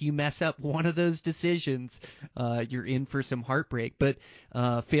bull. And if you mess up one of those decisions, you're in for some heartbreak. But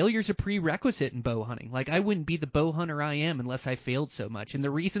failure's a prerequisite in bow hunting. Like, I wouldn't be the bow hunter I am unless I failed so much. And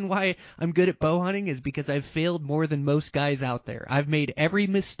the reason why I'm good at bow hunting is because I've failed more than most guys out there. I've made every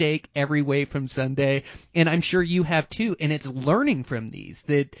mistake every way from Sunday, and I'm sure you have too. And it's learning from these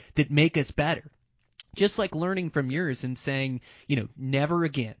that make us better. Just like learning from yours and saying, never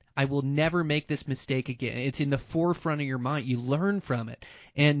again. I will never make this mistake again. It's in the forefront of your mind. You learn from it.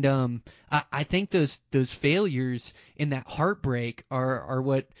 And I think those failures and that heartbreak are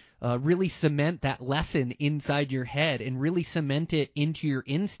what really cement that lesson inside your head and really cement it into your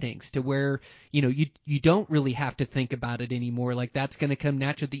instincts to where, you don't really have to think about it anymore. Like that's going to come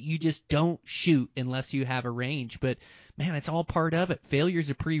natural, that you just don't shoot unless you have a range. But man, it's all part of it. Failure's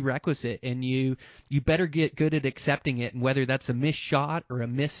a prerequisite, and you better get good at accepting it. And whether that's a missed shot or a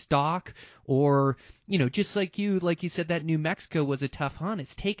missed stock, or just like you said, that New Mexico was a tough hunt.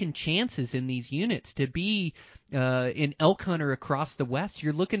 It's taking chances in these units to be an elk hunter across the West.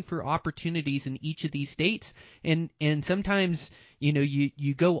 You're looking for opportunities in each of these states, and sometimes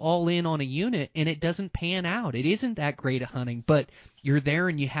you go all in on a unit and it doesn't pan out. It isn't that great at hunting, but you're there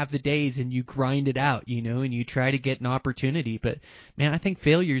and you have the days and you grind it out, and you try to get an opportunity. But man, I think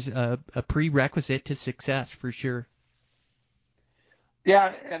failure's a prerequisite to success for sure.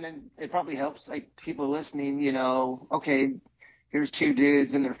 Yeah, and then it probably helps like people listening, okay, here's two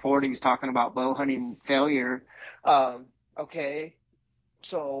dudes in their 40s talking about bow hunting failure. Okay,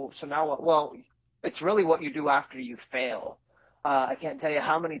 so now what? Well, it's really what you do after you fail. I can't tell you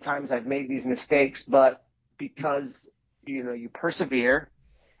how many times I've made these mistakes, but because you persevere,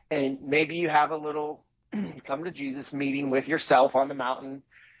 and maybe you have a little come to Jesus meeting with yourself on the mountain.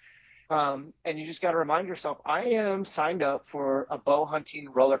 And you just got to remind yourself, I am signed up for a bow hunting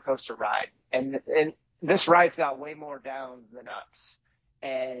roller coaster ride. And this ride's got way more downs than ups.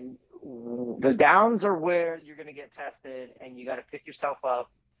 And the downs are where you're going to get tested, and you got to pick yourself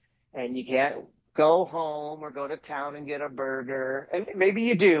up, and you can't go home or go to town and get a burger. And maybe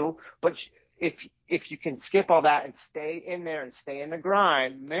you do, but if you can skip all that and stay in there and stay in the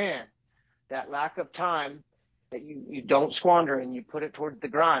grind, man, that lack of time that you don't squander and you put it towards the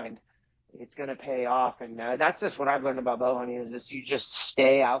grind, it's going to pay off. And that's just what I've learned about bow hunting, is just you just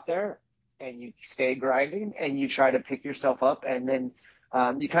stay out there and you stay grinding and you try to pick yourself up. And then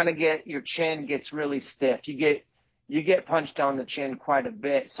you kind of your chin gets really stiff. You get punched on the chin quite a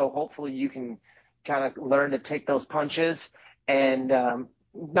bit. So hopefully you can kind of learn to take those punches and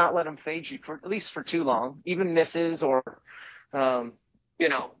not let them fade you for at least for too long, even misses or,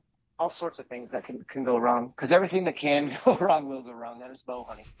 all sorts of things that can go wrong, because everything that can go wrong will go wrong. That is bow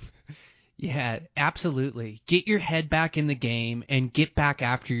hunting. Yeah, absolutely. Get your head back in the game and get back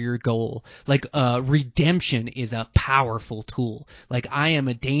after your goal. Like, redemption is a powerful tool. Like, I am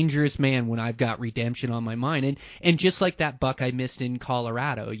a dangerous man when I've got redemption on my mind. And just like that buck I missed in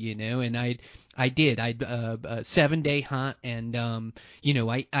Colorado, and I did. A 7-day hunt, and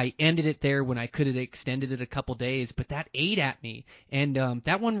I ended it there when I could have extended it a couple days, but that ate at me, and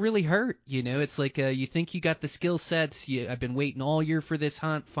that one really hurt. It's like you think you got the skill sets. I've been waiting all year for this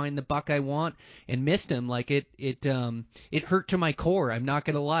hunt, find the buck I want, and missed him. Like it hurt to my core. I'm not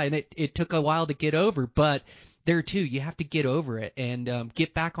gonna lie, and it took a while to get over, but there too, you have to get over it and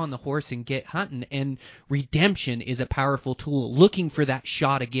get back on the horse and get hunting. And redemption is a powerful tool, looking for that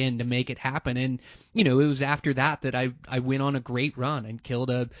shot again to make it happen. And it was after that I went on a great run and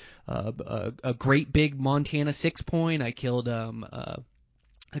killed a great big Montana 6-point. I killed a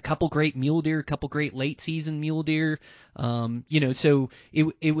couple great mule deer, a couple great late season mule deer. So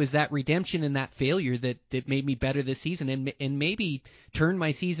it was that redemption and that failure that made me better this season and maybe turned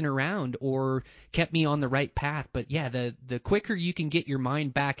my season around or kept me on the right path. But yeah, the quicker you can get your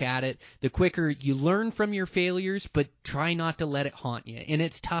mind back at it, the quicker you learn from your failures, but try not to let it haunt you. And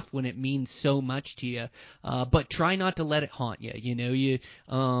it's tough when it means so much to you, but try not to let it haunt you.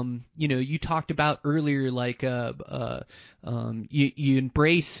 You talked about earlier, like you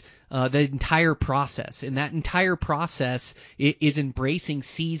embrace the entire process, and that entire process is embracing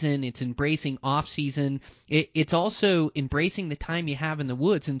season, it's embracing off season, it's also embracing the time you have in the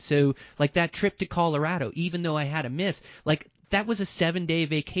woods. And so like that trip to Colorado, even though I had a miss, like that was a 7-day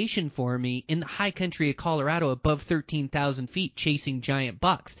vacation for me in the high country of Colorado above 13,000 feet chasing giant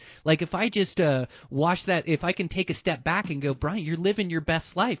bucks. Like if I just watch that, if I can take a step back and go, Brian, you're living your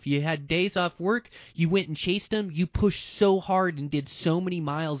best life. You had days off work, you went and chased them, you pushed so hard and did so many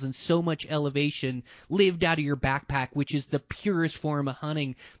miles and so much elevation, lived out of your backpack, which is the purest form of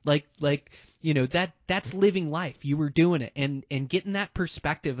hunting. That's living life. You were doing it and getting that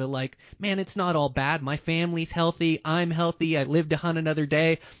perspective of like, man, it's not all bad. My family's healthy. I'm healthy. I live to hunt another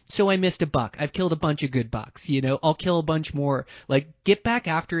day. So I missed a buck. I've killed a bunch of good bucks. I'll kill a bunch more. Like, get back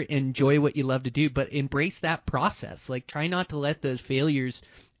after it and enjoy what you love to do, but embrace that process. Like, try not to let those failures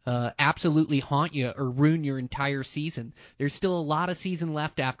absolutely haunt you or ruin your entire season. There's still a lot of season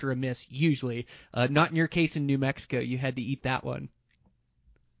left after a miss, usually. Not in your case in New Mexico. You had to eat that one.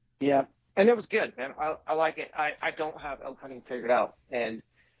 Yeah. And it was good, man. I like it. I don't have elk hunting figured out. And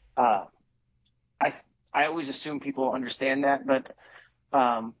I always assume people understand that, but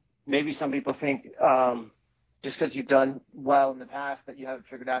Maybe some people think just because you've done well in the past that you haven't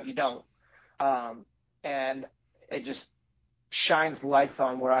figured out. You don't. And it just shines lights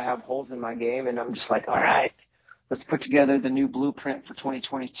on where I have holes in my game, and I'm just like, all right, let's put together the new blueprint for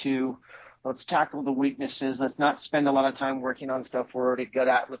 2022. Let's tackle the weaknesses. Let's not spend a lot of time working on stuff we're already good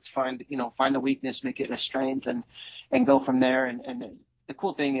at. Let's find the weakness, make it a strength, and go from there. And the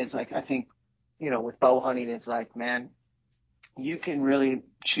cool thing is, like, I think, with bow hunting, it's like, man, you can really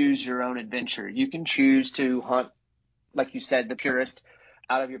choose your own adventure. You can choose to hunt, like you said, the purest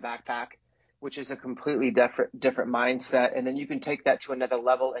out of your backpack, which is a completely different mindset. And then you can take that to another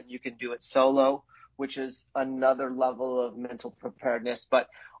level, and you can do it solo, which is another level of mental preparedness. But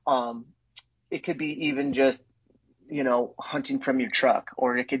it could be even just, hunting from your truck,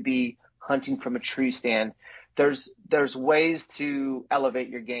 or it could be hunting from a tree stand. There's ways to elevate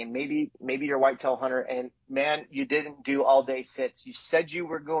your game. Maybe you're a whitetail hunter, and man, you didn't do all day sits. You said you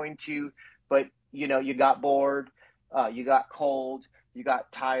were going to, but you got bored, you got cold, you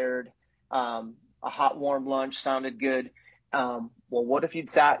got tired. A hot, warm lunch sounded good. Well, what if you'd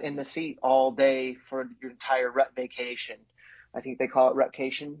sat in the seat all day for your entire rut vacation? I think they call it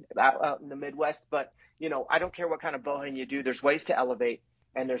rutcation out in the Midwest. But, I don't care what kind of bow hunting you do. There's ways to elevate,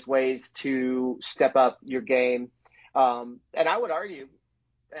 and there's ways to step up your game. And I would argue,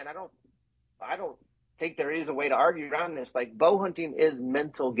 and I don't think there is a way to argue around this. Like, bow hunting is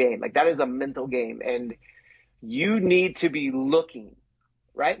mental game. Like, that is a mental game. And you need to be looking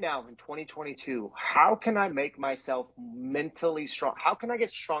right now in 2022, how can I make myself mentally strong? How can I get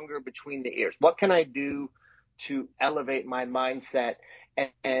stronger between the ears? What can I do to elevate my mindset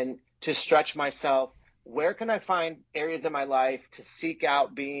and to stretch myself? Where can I find areas in my life to seek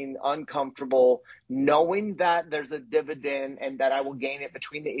out being uncomfortable, knowing that there's a dividend and that I will gain it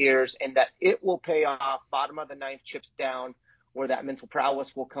between the ears, and that it will pay off bottom of the ninth chips down, where that mental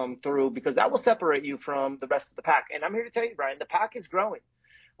prowess will come through, because that will separate you from the rest of the pack. And I'm here to tell you, Brian, the pack is growing.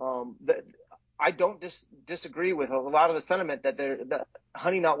 I don't disagree with a lot of the sentiment that the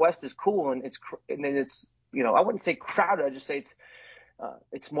hunting out west is cool, and it's I wouldn't say crowded. I just say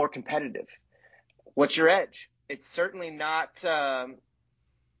it's more competitive. What's your edge? It's certainly not.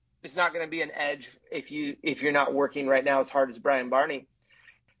 It's not going to be an edge if you're not working right now as hard as Brian Barney.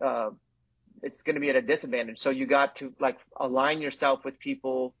 It's going to be at a disadvantage. So you got to, like, align yourself with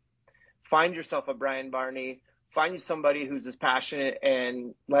people. Find yourself a Brian Barney. Find you somebody who's as passionate,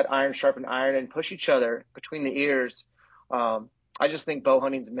 and let iron sharpen iron and push each other between the ears. I just think bow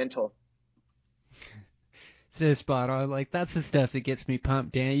hunting's mental. So spot on. Like, that's the stuff that gets me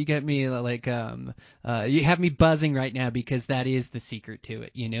pumped, Dan. You get me like you have me buzzing right now, because that is the secret to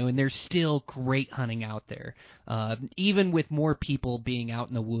it, and there's still great hunting out there. Even with more people being out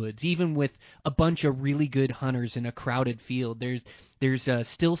in the woods, even with a bunch of really good hunters in a crowded field, there's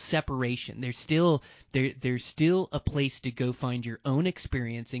still separation. There's still a place to go find your own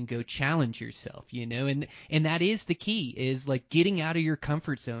experience and go challenge yourself, and that is the key, is like getting out of your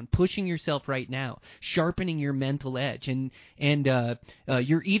comfort zone, pushing yourself right now, sharpening your mental edge, and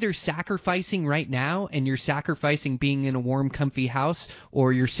you're either sacrificing right now, and you're sacrificing being in a warm, comfy house,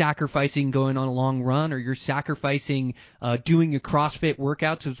 or you're sacrificing going on a long run, or you're sacrificing doing a CrossFit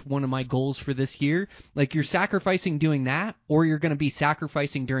workouts is one of my goals for this year. Like, you're sacrificing doing that, or you're going to be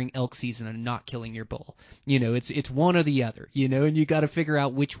sacrificing during elk season and not killing your bull. It's one or the other, and you got to figure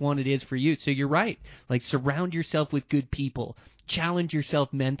out which one it is for you. So you're right. Like, surround yourself with good people, challenge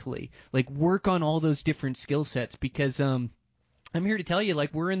yourself mentally, like, work on all those different skill sets, because I'm here to tell you,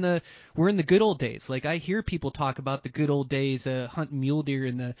 like, we're in the good old days. Like, I hear people talk about the good old days, hunting mule deer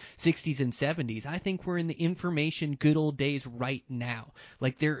in the 60s and 70s. I think we're in the information good old days right now.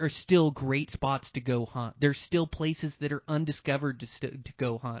 Like, there are still great spots to go hunt. There's still places that are undiscovered to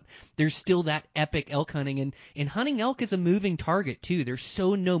go hunt. There's still that epic elk hunting, and hunting elk is a moving target too. They're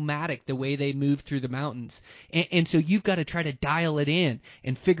so nomadic the way they move through the mountains, and so you've got to try to dial it in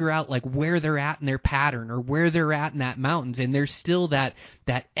and figure out, like, where they're at in their pattern, or where they're at in that mountains. And there's still that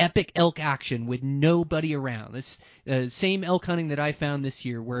epic elk action with nobody around. This same elk hunting that I found this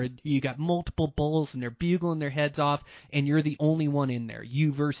year, where you got multiple bulls and they're bugling their heads off, and you're the only one in there,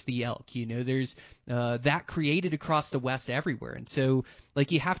 you versus the elk. There's that created across the West everywhere. And so,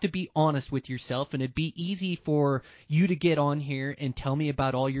 like, you have to be honest with yourself, and it'd be easy for you to get on here and tell me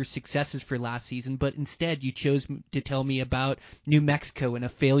about all your successes for last season, but instead you chose to tell me about New Mexico and a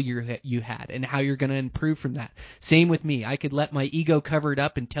failure that you had and how you're going to improve from that. Same with me. I could let my ego cover it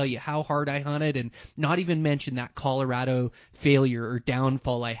up and tell you how hard I hunted, and not even mention that college Colorado failure or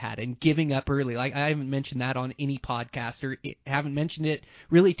downfall I had and giving up early. Like, I haven't mentioned that on any podcast or haven't mentioned it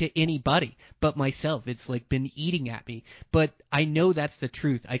really to anybody but myself. It's like been eating at me. But I know that's the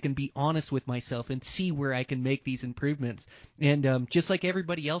truth. I can be honest with myself and see where I can make these improvements. And just like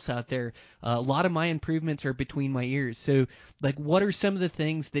everybody else out there, a lot of my improvements are between my ears. So, like, what are some of the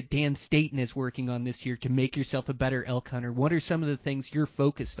things that Dan Staton is working on this year to make yourself a better elk hunter? What are some of the things you're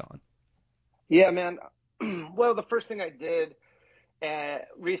focused on? Yeah, man. Well, the first thing I did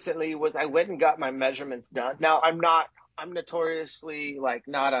recently was I went and got my measurements done. Now, I'm notoriously like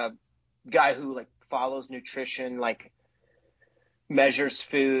not a guy who like follows nutrition, like measures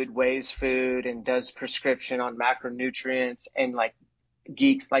food, weighs food, and does prescription on macronutrients and like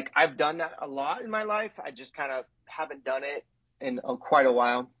geeks. Like, I've done that a lot in my life. I just kind of haven't done it in quite a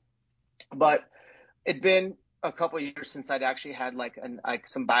while. But it'd been a couple of years since I'd actually had like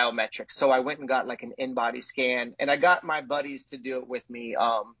some biometrics. So I went and got like an in-body scan, and I got my buddies to do it with me.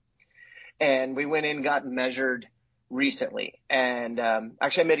 And we went in and got measured recently. And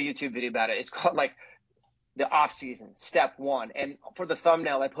actually, I made a YouTube video about it. It's called like the off season, step one. And for the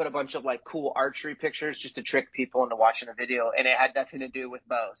thumbnail, I put a bunch of like cool archery pictures just to trick people into watching a video. And it had nothing to do with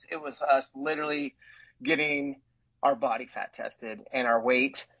bows. It was us literally getting our body fat tested and our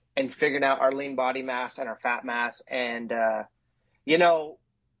weight and figuring out our lean body mass and our fat mass. And, you know,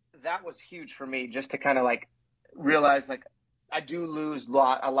 that was huge for me just to kind of like realize like I do lose a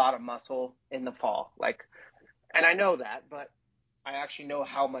lot of muscle in the fall. Like, and I know that, but I actually know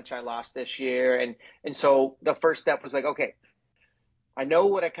how much I lost this year. And so the first step was like, okay, I know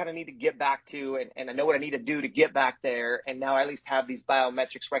what I kind of need to get back to, and I know what I need to do to get back there. And now I at least have these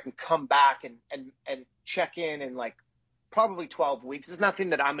biometrics where I can come back and check in like probably 12 weeks. It's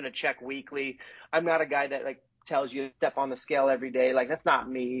nothing that I'm going to check weekly. I'm not a guy that like tells you to step on the scale every day. Like, that's not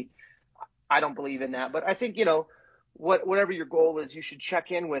me. I don't believe in that. But I think, you know, whatever your goal is, you should check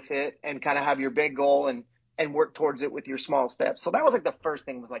in with it and kind of have your big goal and work towards it with your small steps. So that was like the first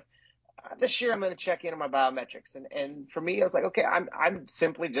thing was like, this year I'm going to check in on my biometrics. And for me, I was like, okay, I'm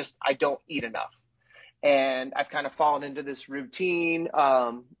simply just, I don't eat enough. And I've kind of fallen into this routine.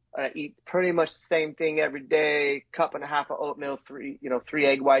 I eat pretty much the same thing every day, cup and a half of oatmeal, 3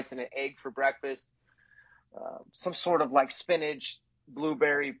 egg whites and an egg for breakfast, some sort of like spinach,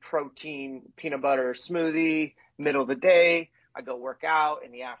 blueberry, protein, peanut butter smoothie, middle of the day. I go work out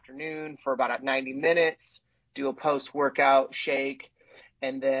in the afternoon for about 90 minutes, do a post-workout shake,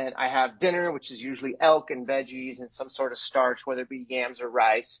 and then I have dinner, which is usually elk and veggies and some sort of starch, whether it be yams or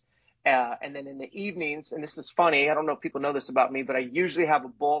rice. And then in the evenings, and this is funny, I don't know if people know this about me, but I usually have a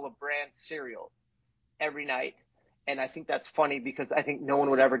bowl of bran cereal every night. And I think that's funny because I think no one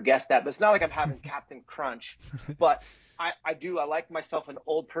would ever guess that. But it's not like I'm having Captain Crunch, but I like myself an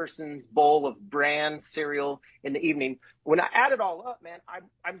old person's bowl of bran cereal in the evening. When I add it all up, man,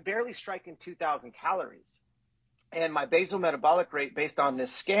 I'm barely striking 2,000 calories. And my basal metabolic rate based on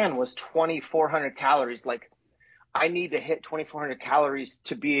this scan was 2,400 calories. Like, I need to hit 2,400 calories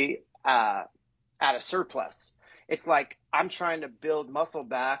to be at a surplus. It's like I'm trying to build muscle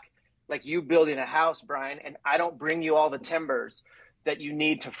back, like you building a house, Brian, and I don't bring you all the timbers that you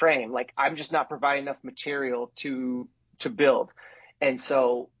need to frame. Like, I'm just not providing enough material to build. And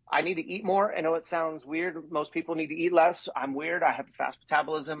so I need to eat more. I know it sounds weird. Most people need to eat less. I'm weird. I have a fast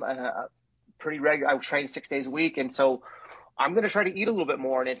metabolism, pretty regular. I train 6 days a week. And so I'm going to try to eat a little bit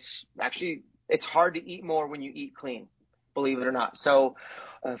more. And it's hard to eat more when you eat clean, believe it or not. So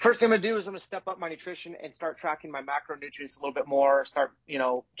first thing I'm going to do is I'm going to step up my nutrition and start tracking my macronutrients a little bit more, start,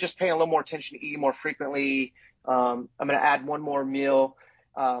 just paying a little more attention to eating more frequently. I'm going to add one more meal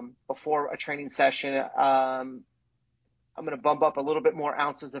before a training session. I'm going to bump up a little bit more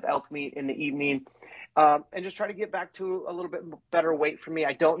ounces of elk meat in the evening and just try to get back to a little bit better weight for me.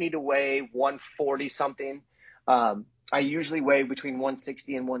 I don't need to weigh 140 something. I usually weigh between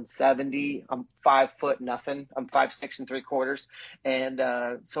 160 and 170. I'm 5 foot nothing. I'm 5'6" 3/4. And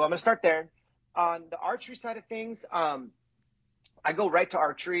so I'm going to start there. On the archery side of things, I go right to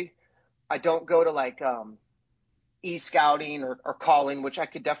archery. I don't go to like e-scouting or calling, which I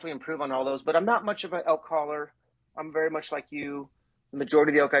could definitely improve on all those. But I'm not much of an elk caller. I'm very much like you. The majority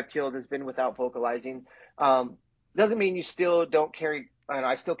of the elk I've killed has been without vocalizing. Doesn't mean you still don't carry,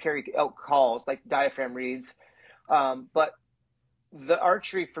 I still carry elk calls, like diaphragm reeds. But the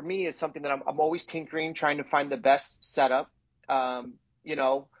archery for me is something that I'm always tinkering, trying to find the best setup.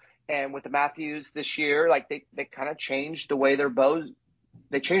 And with the Matthews this year, like they kind of changed the way their bows,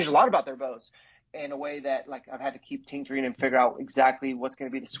 they changed a lot about their bows in a way that like I've had to keep tinkering and figure out exactly what's going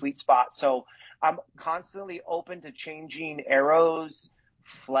to be the sweet spot. So I'm constantly open to changing arrows,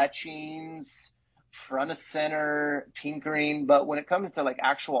 fletchings, front of center tinkering. But when it comes to like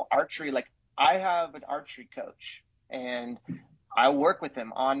actual archery, like I have an archery coach and I work with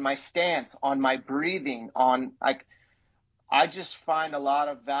him on my stance, on my breathing, on like, I just find a lot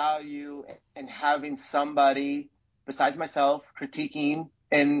of value in having somebody besides myself critiquing.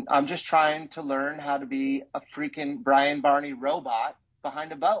 And I'm just trying to learn how to be a freaking Brian Barney robot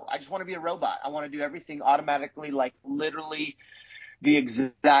behind a bow. I just want to be a robot. I want to do everything automatically, like literally the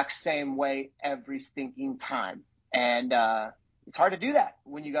exact same way every stinking time. And it's hard to do that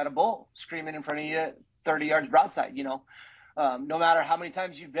when you got a bull screaming in front of you 30 yards broadside, you know. No matter how many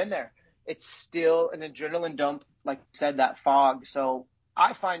times you've been there, it's still an adrenaline dump, like you said, that fog. So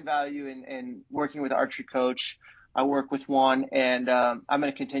I find value in working with an archery coach. I work with one, and I'm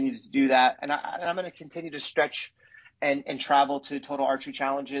going to continue to do that. And I'm going to continue to stretch and travel to Total Archery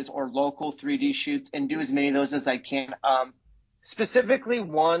Challenges or local 3D shoots and do as many of those as I can. Specifically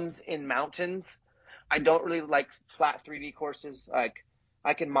ones in mountains. I don't really like flat 3D courses. Like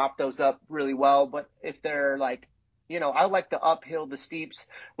I can mop those up really well, but if they're like, you know, I like the uphill, the steeps,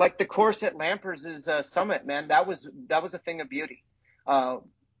 like the course at Lampers' Summit, man. That was a thing of beauty.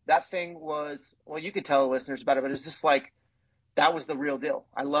 That thing was, well, you could tell the listeners about it, but it's just like, that was the real deal.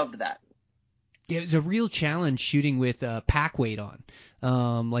 I loved that. Yeah, it was a real challenge shooting with pack weight on.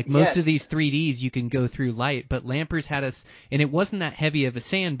 Like most of these 3Ds, you can go through light, but Lampers had us, and it wasn't that heavy of a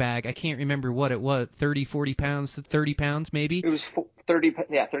sandbag. I can't remember what it was, 30, 40 pounds, 30 pounds maybe. It was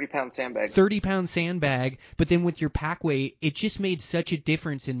 30-pound sandbag. 30-pound sandbag, but then with your pack weight, it just made such a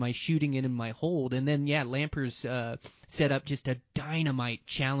difference in my shooting and in my hold. And then, yeah, Lampers set up just a dynamite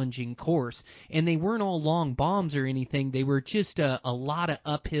challenging course, and they weren't all long bombs or anything. They were just a lot of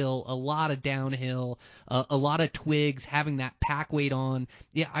uphill, a lot of downhill, a lot of twigs, having that pack weight on.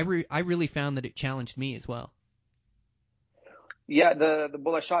 Yeah, I really found that it challenged me as well. Yeah, the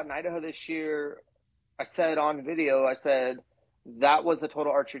bull I shot in Idaho this year, I said on video, I said that was a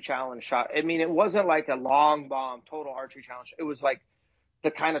Total Archery Challenge shot. I mean, it wasn't like a long bomb Total Archery Challenge. It was like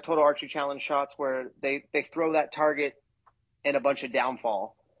the kind of Total Archery Challenge shots where they throw that target in a bunch of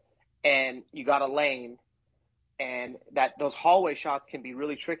downfall and you got a lane, and that those hallway shots can be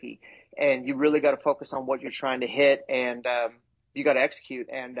really tricky, and you really got to focus on what you're trying to hit, and you got to execute.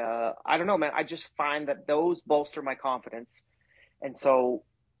 And I don't know, man, I just find that those bolster my confidence. And so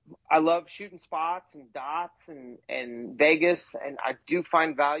I love shooting spots and dots and Vegas, and I do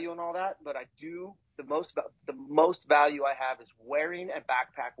find value in all that. But I do the most value I have is wearing a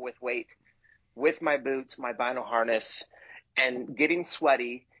backpack with weight, with my boots, my vinyl harness, and getting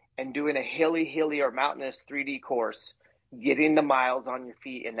sweaty and doing a hilly or mountainous 3D course, getting the miles on your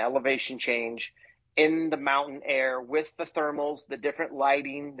feet and elevation change in the mountain air with the thermals, the different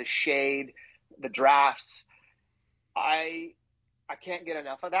lighting, the shade, the drafts. I can't get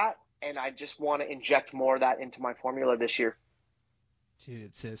enough of that, and I just want to inject more of that into my formula this year. Dude,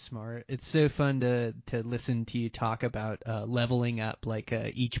 it's so smart. It's so fun to listen to you talk about leveling up, like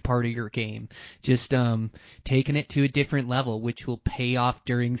each part of your game. Just taking it to a different level, which will pay off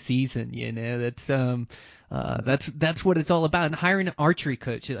during season. You know, that's what it's all about. And hiring an archery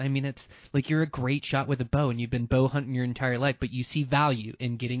coach, I mean, it's like you're a great shot with a bow, and you've been bow hunting your entire life, but you see value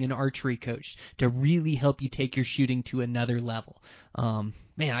in getting an archery coach to really help you take your shooting to another level.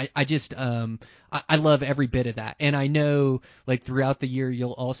 Man, I love every bit of that. And I know, like, throughout the year,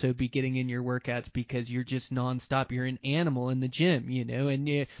 you'll also be getting in your workouts because you're just nonstop. You're an animal in the gym, you know, and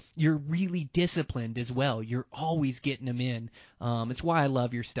you're really disciplined as well. You're always getting them in. It's why I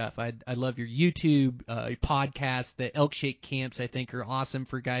love your stuff. I love your YouTube podcast. The Elk Shake camps, I think, are awesome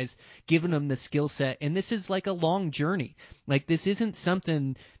for guys, giving them the skill set. And this is like a long journey. Like, this isn't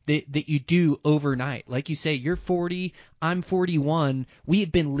something that you do overnight. Like you say, you're 40, I'm 41. We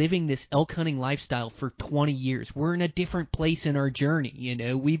have been living this elk hunting lifestyle for 20 years. We're in a different place in our journey, you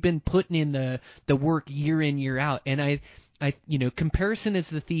know. We've been putting in the work year in, year out. And I comparison is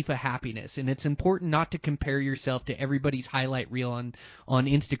the thief of happiness, and it's important not to compare yourself to everybody's highlight reel on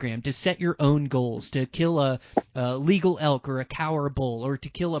Instagram. To set your own goals, to kill a legal elk or a cow or a bull, or to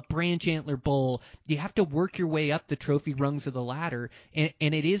kill a branch antler bull. You have to work your way up the trophy rungs of the ladder, and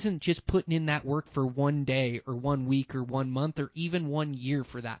it isn't just putting in that work for one day or 1 week or 1 month or even 1 year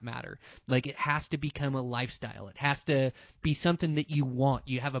for that matter. Like, it has to become a lifestyle. It has to be something that you want.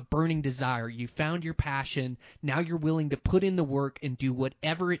 You have a burning desire. You found your passion. Now you're willing to put in the work and do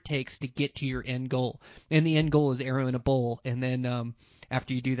whatever it takes to get to your end goal. And the end goal is arrowing a bull. And then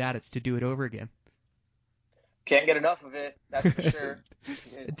after you do that, it's to do it over again. Can't get enough of it, that's for sure.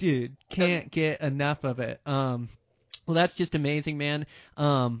 Dude, can't get enough of it. Well, that's just amazing, man.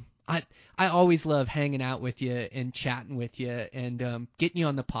 I always love hanging out with you and chatting with you, and getting you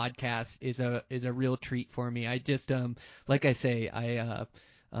on the podcast is a real treat for me. I just like I say,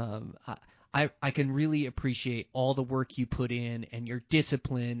 I can really appreciate all the work you put in and your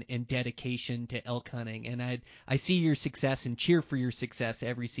discipline and dedication to elk hunting, and I see your success and cheer for your success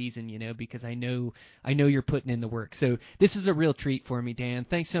every season, because I know you're putting in the work. So this is a real treat for me, Dan.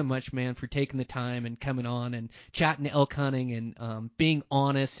 Thanks so much, man, for taking the time and coming on and chatting elk hunting and being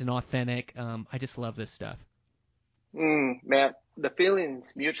honest and authentic. I just love this stuff. Man, the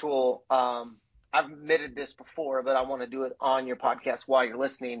feeling's mutual. I've admitted this before, but I want to do it on your podcast while you're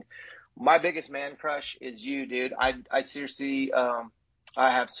listening. My biggest man crush is you, dude. I seriously, I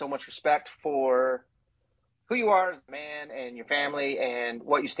have so much respect for who you are as a man and your family and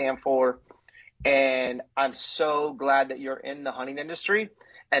what you stand for. And I'm so glad that you're in the hunting industry.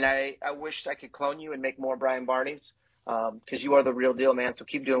 And I wish I could clone you and make more Brian Barneys, because you are the real deal, man. So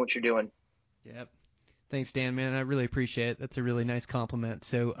keep doing what you're doing. Yep. Thanks, Dan, man. I really appreciate it. That's a really nice compliment.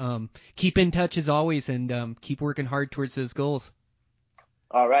 So keep in touch as always, and keep working hard towards those goals.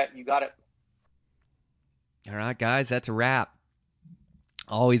 All right. You got it. All right, guys, that's a wrap.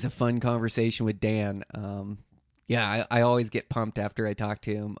 Always a fun conversation with Dan. Yeah, I always get pumped after I talk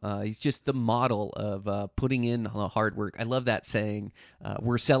to him. He's just the model of putting in hard work. I love that saying.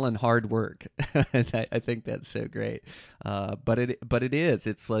 We're selling hard work. I think that's so great. But it is.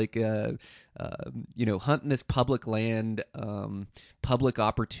 It's like hunting this public land, public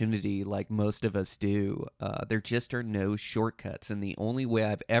opportunity, like most of us do. There just are no shortcuts, and the only way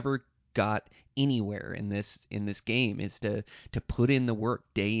I've ever got anywhere in this game is to put in the work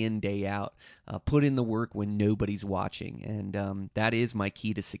day in, day out, put in the work when nobody's watching, and that is my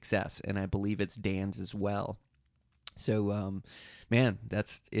key to success, and I believe it's Dan's as well. So man,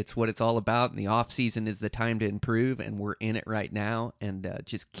 it's what it's all about, and the off season is the time to improve, and we're in it right now, and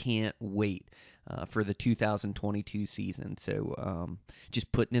just can't wait for the 2022 season. So just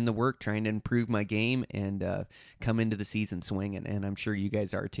putting in the work, trying to improve my game, and come into the season swinging, and I'm sure you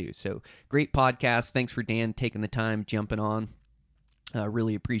guys are too. So great podcast. Thanks for Dan taking the time, jumping on.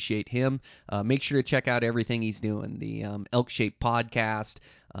 Really appreciate him. Make sure to check out everything he's doing. The Elk Shape podcast.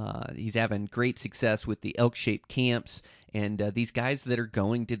 He's having great success with the Elk Shape camps. And these guys that are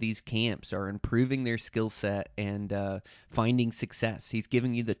going to these camps are improving their skill set and finding success. He's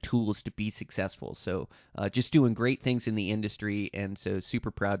giving you the tools to be successful. So just doing great things in the industry. And so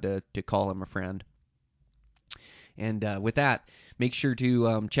super proud to call him a friend. And with that, make sure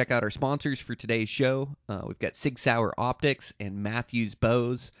to check out our sponsors for today's show. We've got Sig Sauer Optics and Matthews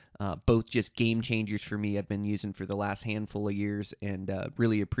Bows, both just game changers for me. I've been using for the last handful of years, and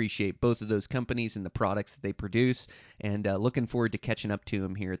really appreciate both of those companies and the products that they produce, and looking forward to catching up to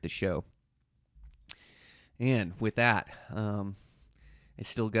them here at the show. And with that, I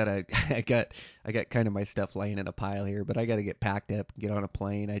still gotta. I got kind of my stuff laying in a pile here, but I gotta get packed up and get on a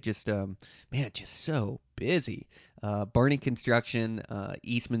plane. I just, just so busy. Barney Construction,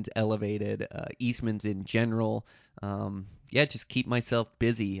 Eastman's Elevated, Eastman's in general. Just keep myself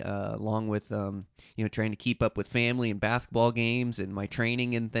busy, along with trying to keep up with family and basketball games and my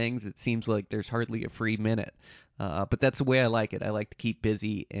training and things. It seems like there's hardly a free minute, but that's the way I like it. I like to keep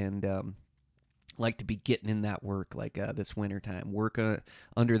busy and. Like to be getting in that work like this winter time, work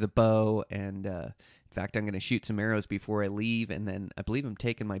under the bow, and in fact I'm going to shoot some arrows before I leave, and then I believe I'm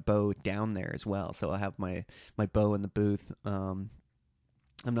taking my bow down there as well, so I'll have my bow in the booth.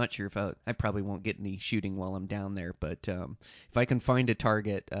 I'm not sure if I probably won't get any shooting while I'm down there, but if I can find a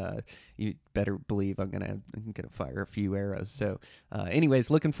target, you better believe I'm gonna fire a few arrows. So,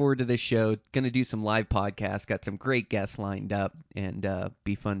 anyways, looking forward to this show. Gonna do some live podcasts. Got some great guests lined up, and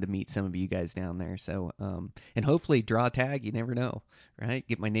be fun to meet some of you guys down there. So, and hopefully draw a tag. You never know, right?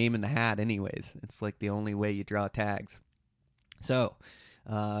 Get my name in the hat. Anyways, it's like the only way you draw tags. So.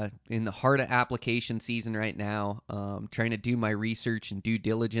 In the heart of application season right now, trying to do my research and due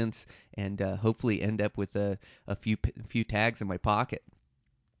diligence, and hopefully end up with a few tags in my pocket.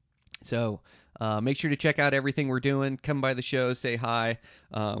 So make sure to check out everything we're doing. Come by the show, say hi.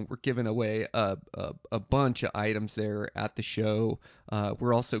 We're giving away a bunch of items there at the show.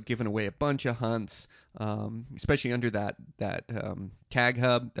 We're also giving away a bunch of hunts, especially under that Tag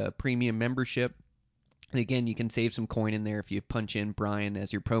Hub, the premium membership. And again, you can save some coin in there if you punch in Brian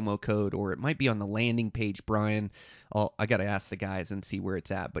as your promo code, or it might be on the landing page, Brian. I got to ask the guys and see where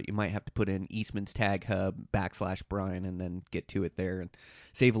it's at, but you might have to put in Eastman's Tag Hub /Brian and then get to it there and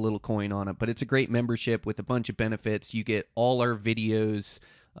save a little coin on it. But it's a great membership with a bunch of benefits. You get all our videos.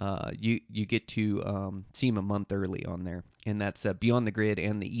 You get to see them a month early on there, and that's Beyond the Grid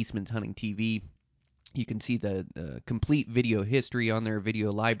and the Eastman's Hunting TV. You can see the complete video history on their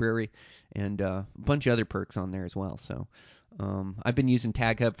video library, and a bunch of other perks on there as well. So I've been using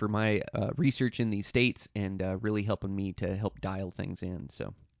Tag Hub for my research in these states, and really helping me to help dial things in.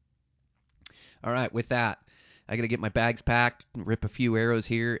 So, all right, with that, I got to get my bags packed, rip a few arrows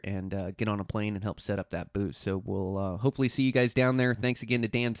here, and get on a plane and help set up that booth. So we'll hopefully see you guys down there. Thanks again to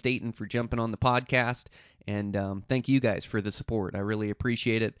Dan Staton for jumping on the podcast, and thank you guys for the support. I really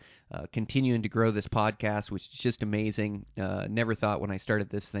appreciate it. Continuing to grow this podcast, which is just amazing. Never thought when I started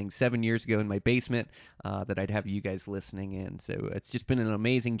this thing 7 years ago in my basement that I'd have you guys listening in. So it's just been an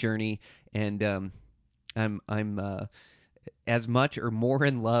amazing journey, and I'm as much or more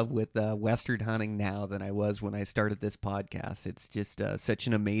in love with Western hunting now than I was when I started this podcast. It's just such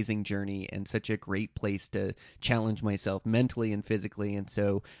an amazing journey and such a great place to challenge myself mentally and physically. And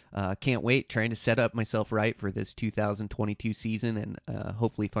so can't wait trying to set up myself right for this 2022 season and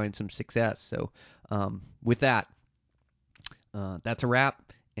hopefully find some success. So with that, that's a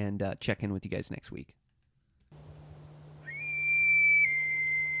wrap, and check in with you guys next week.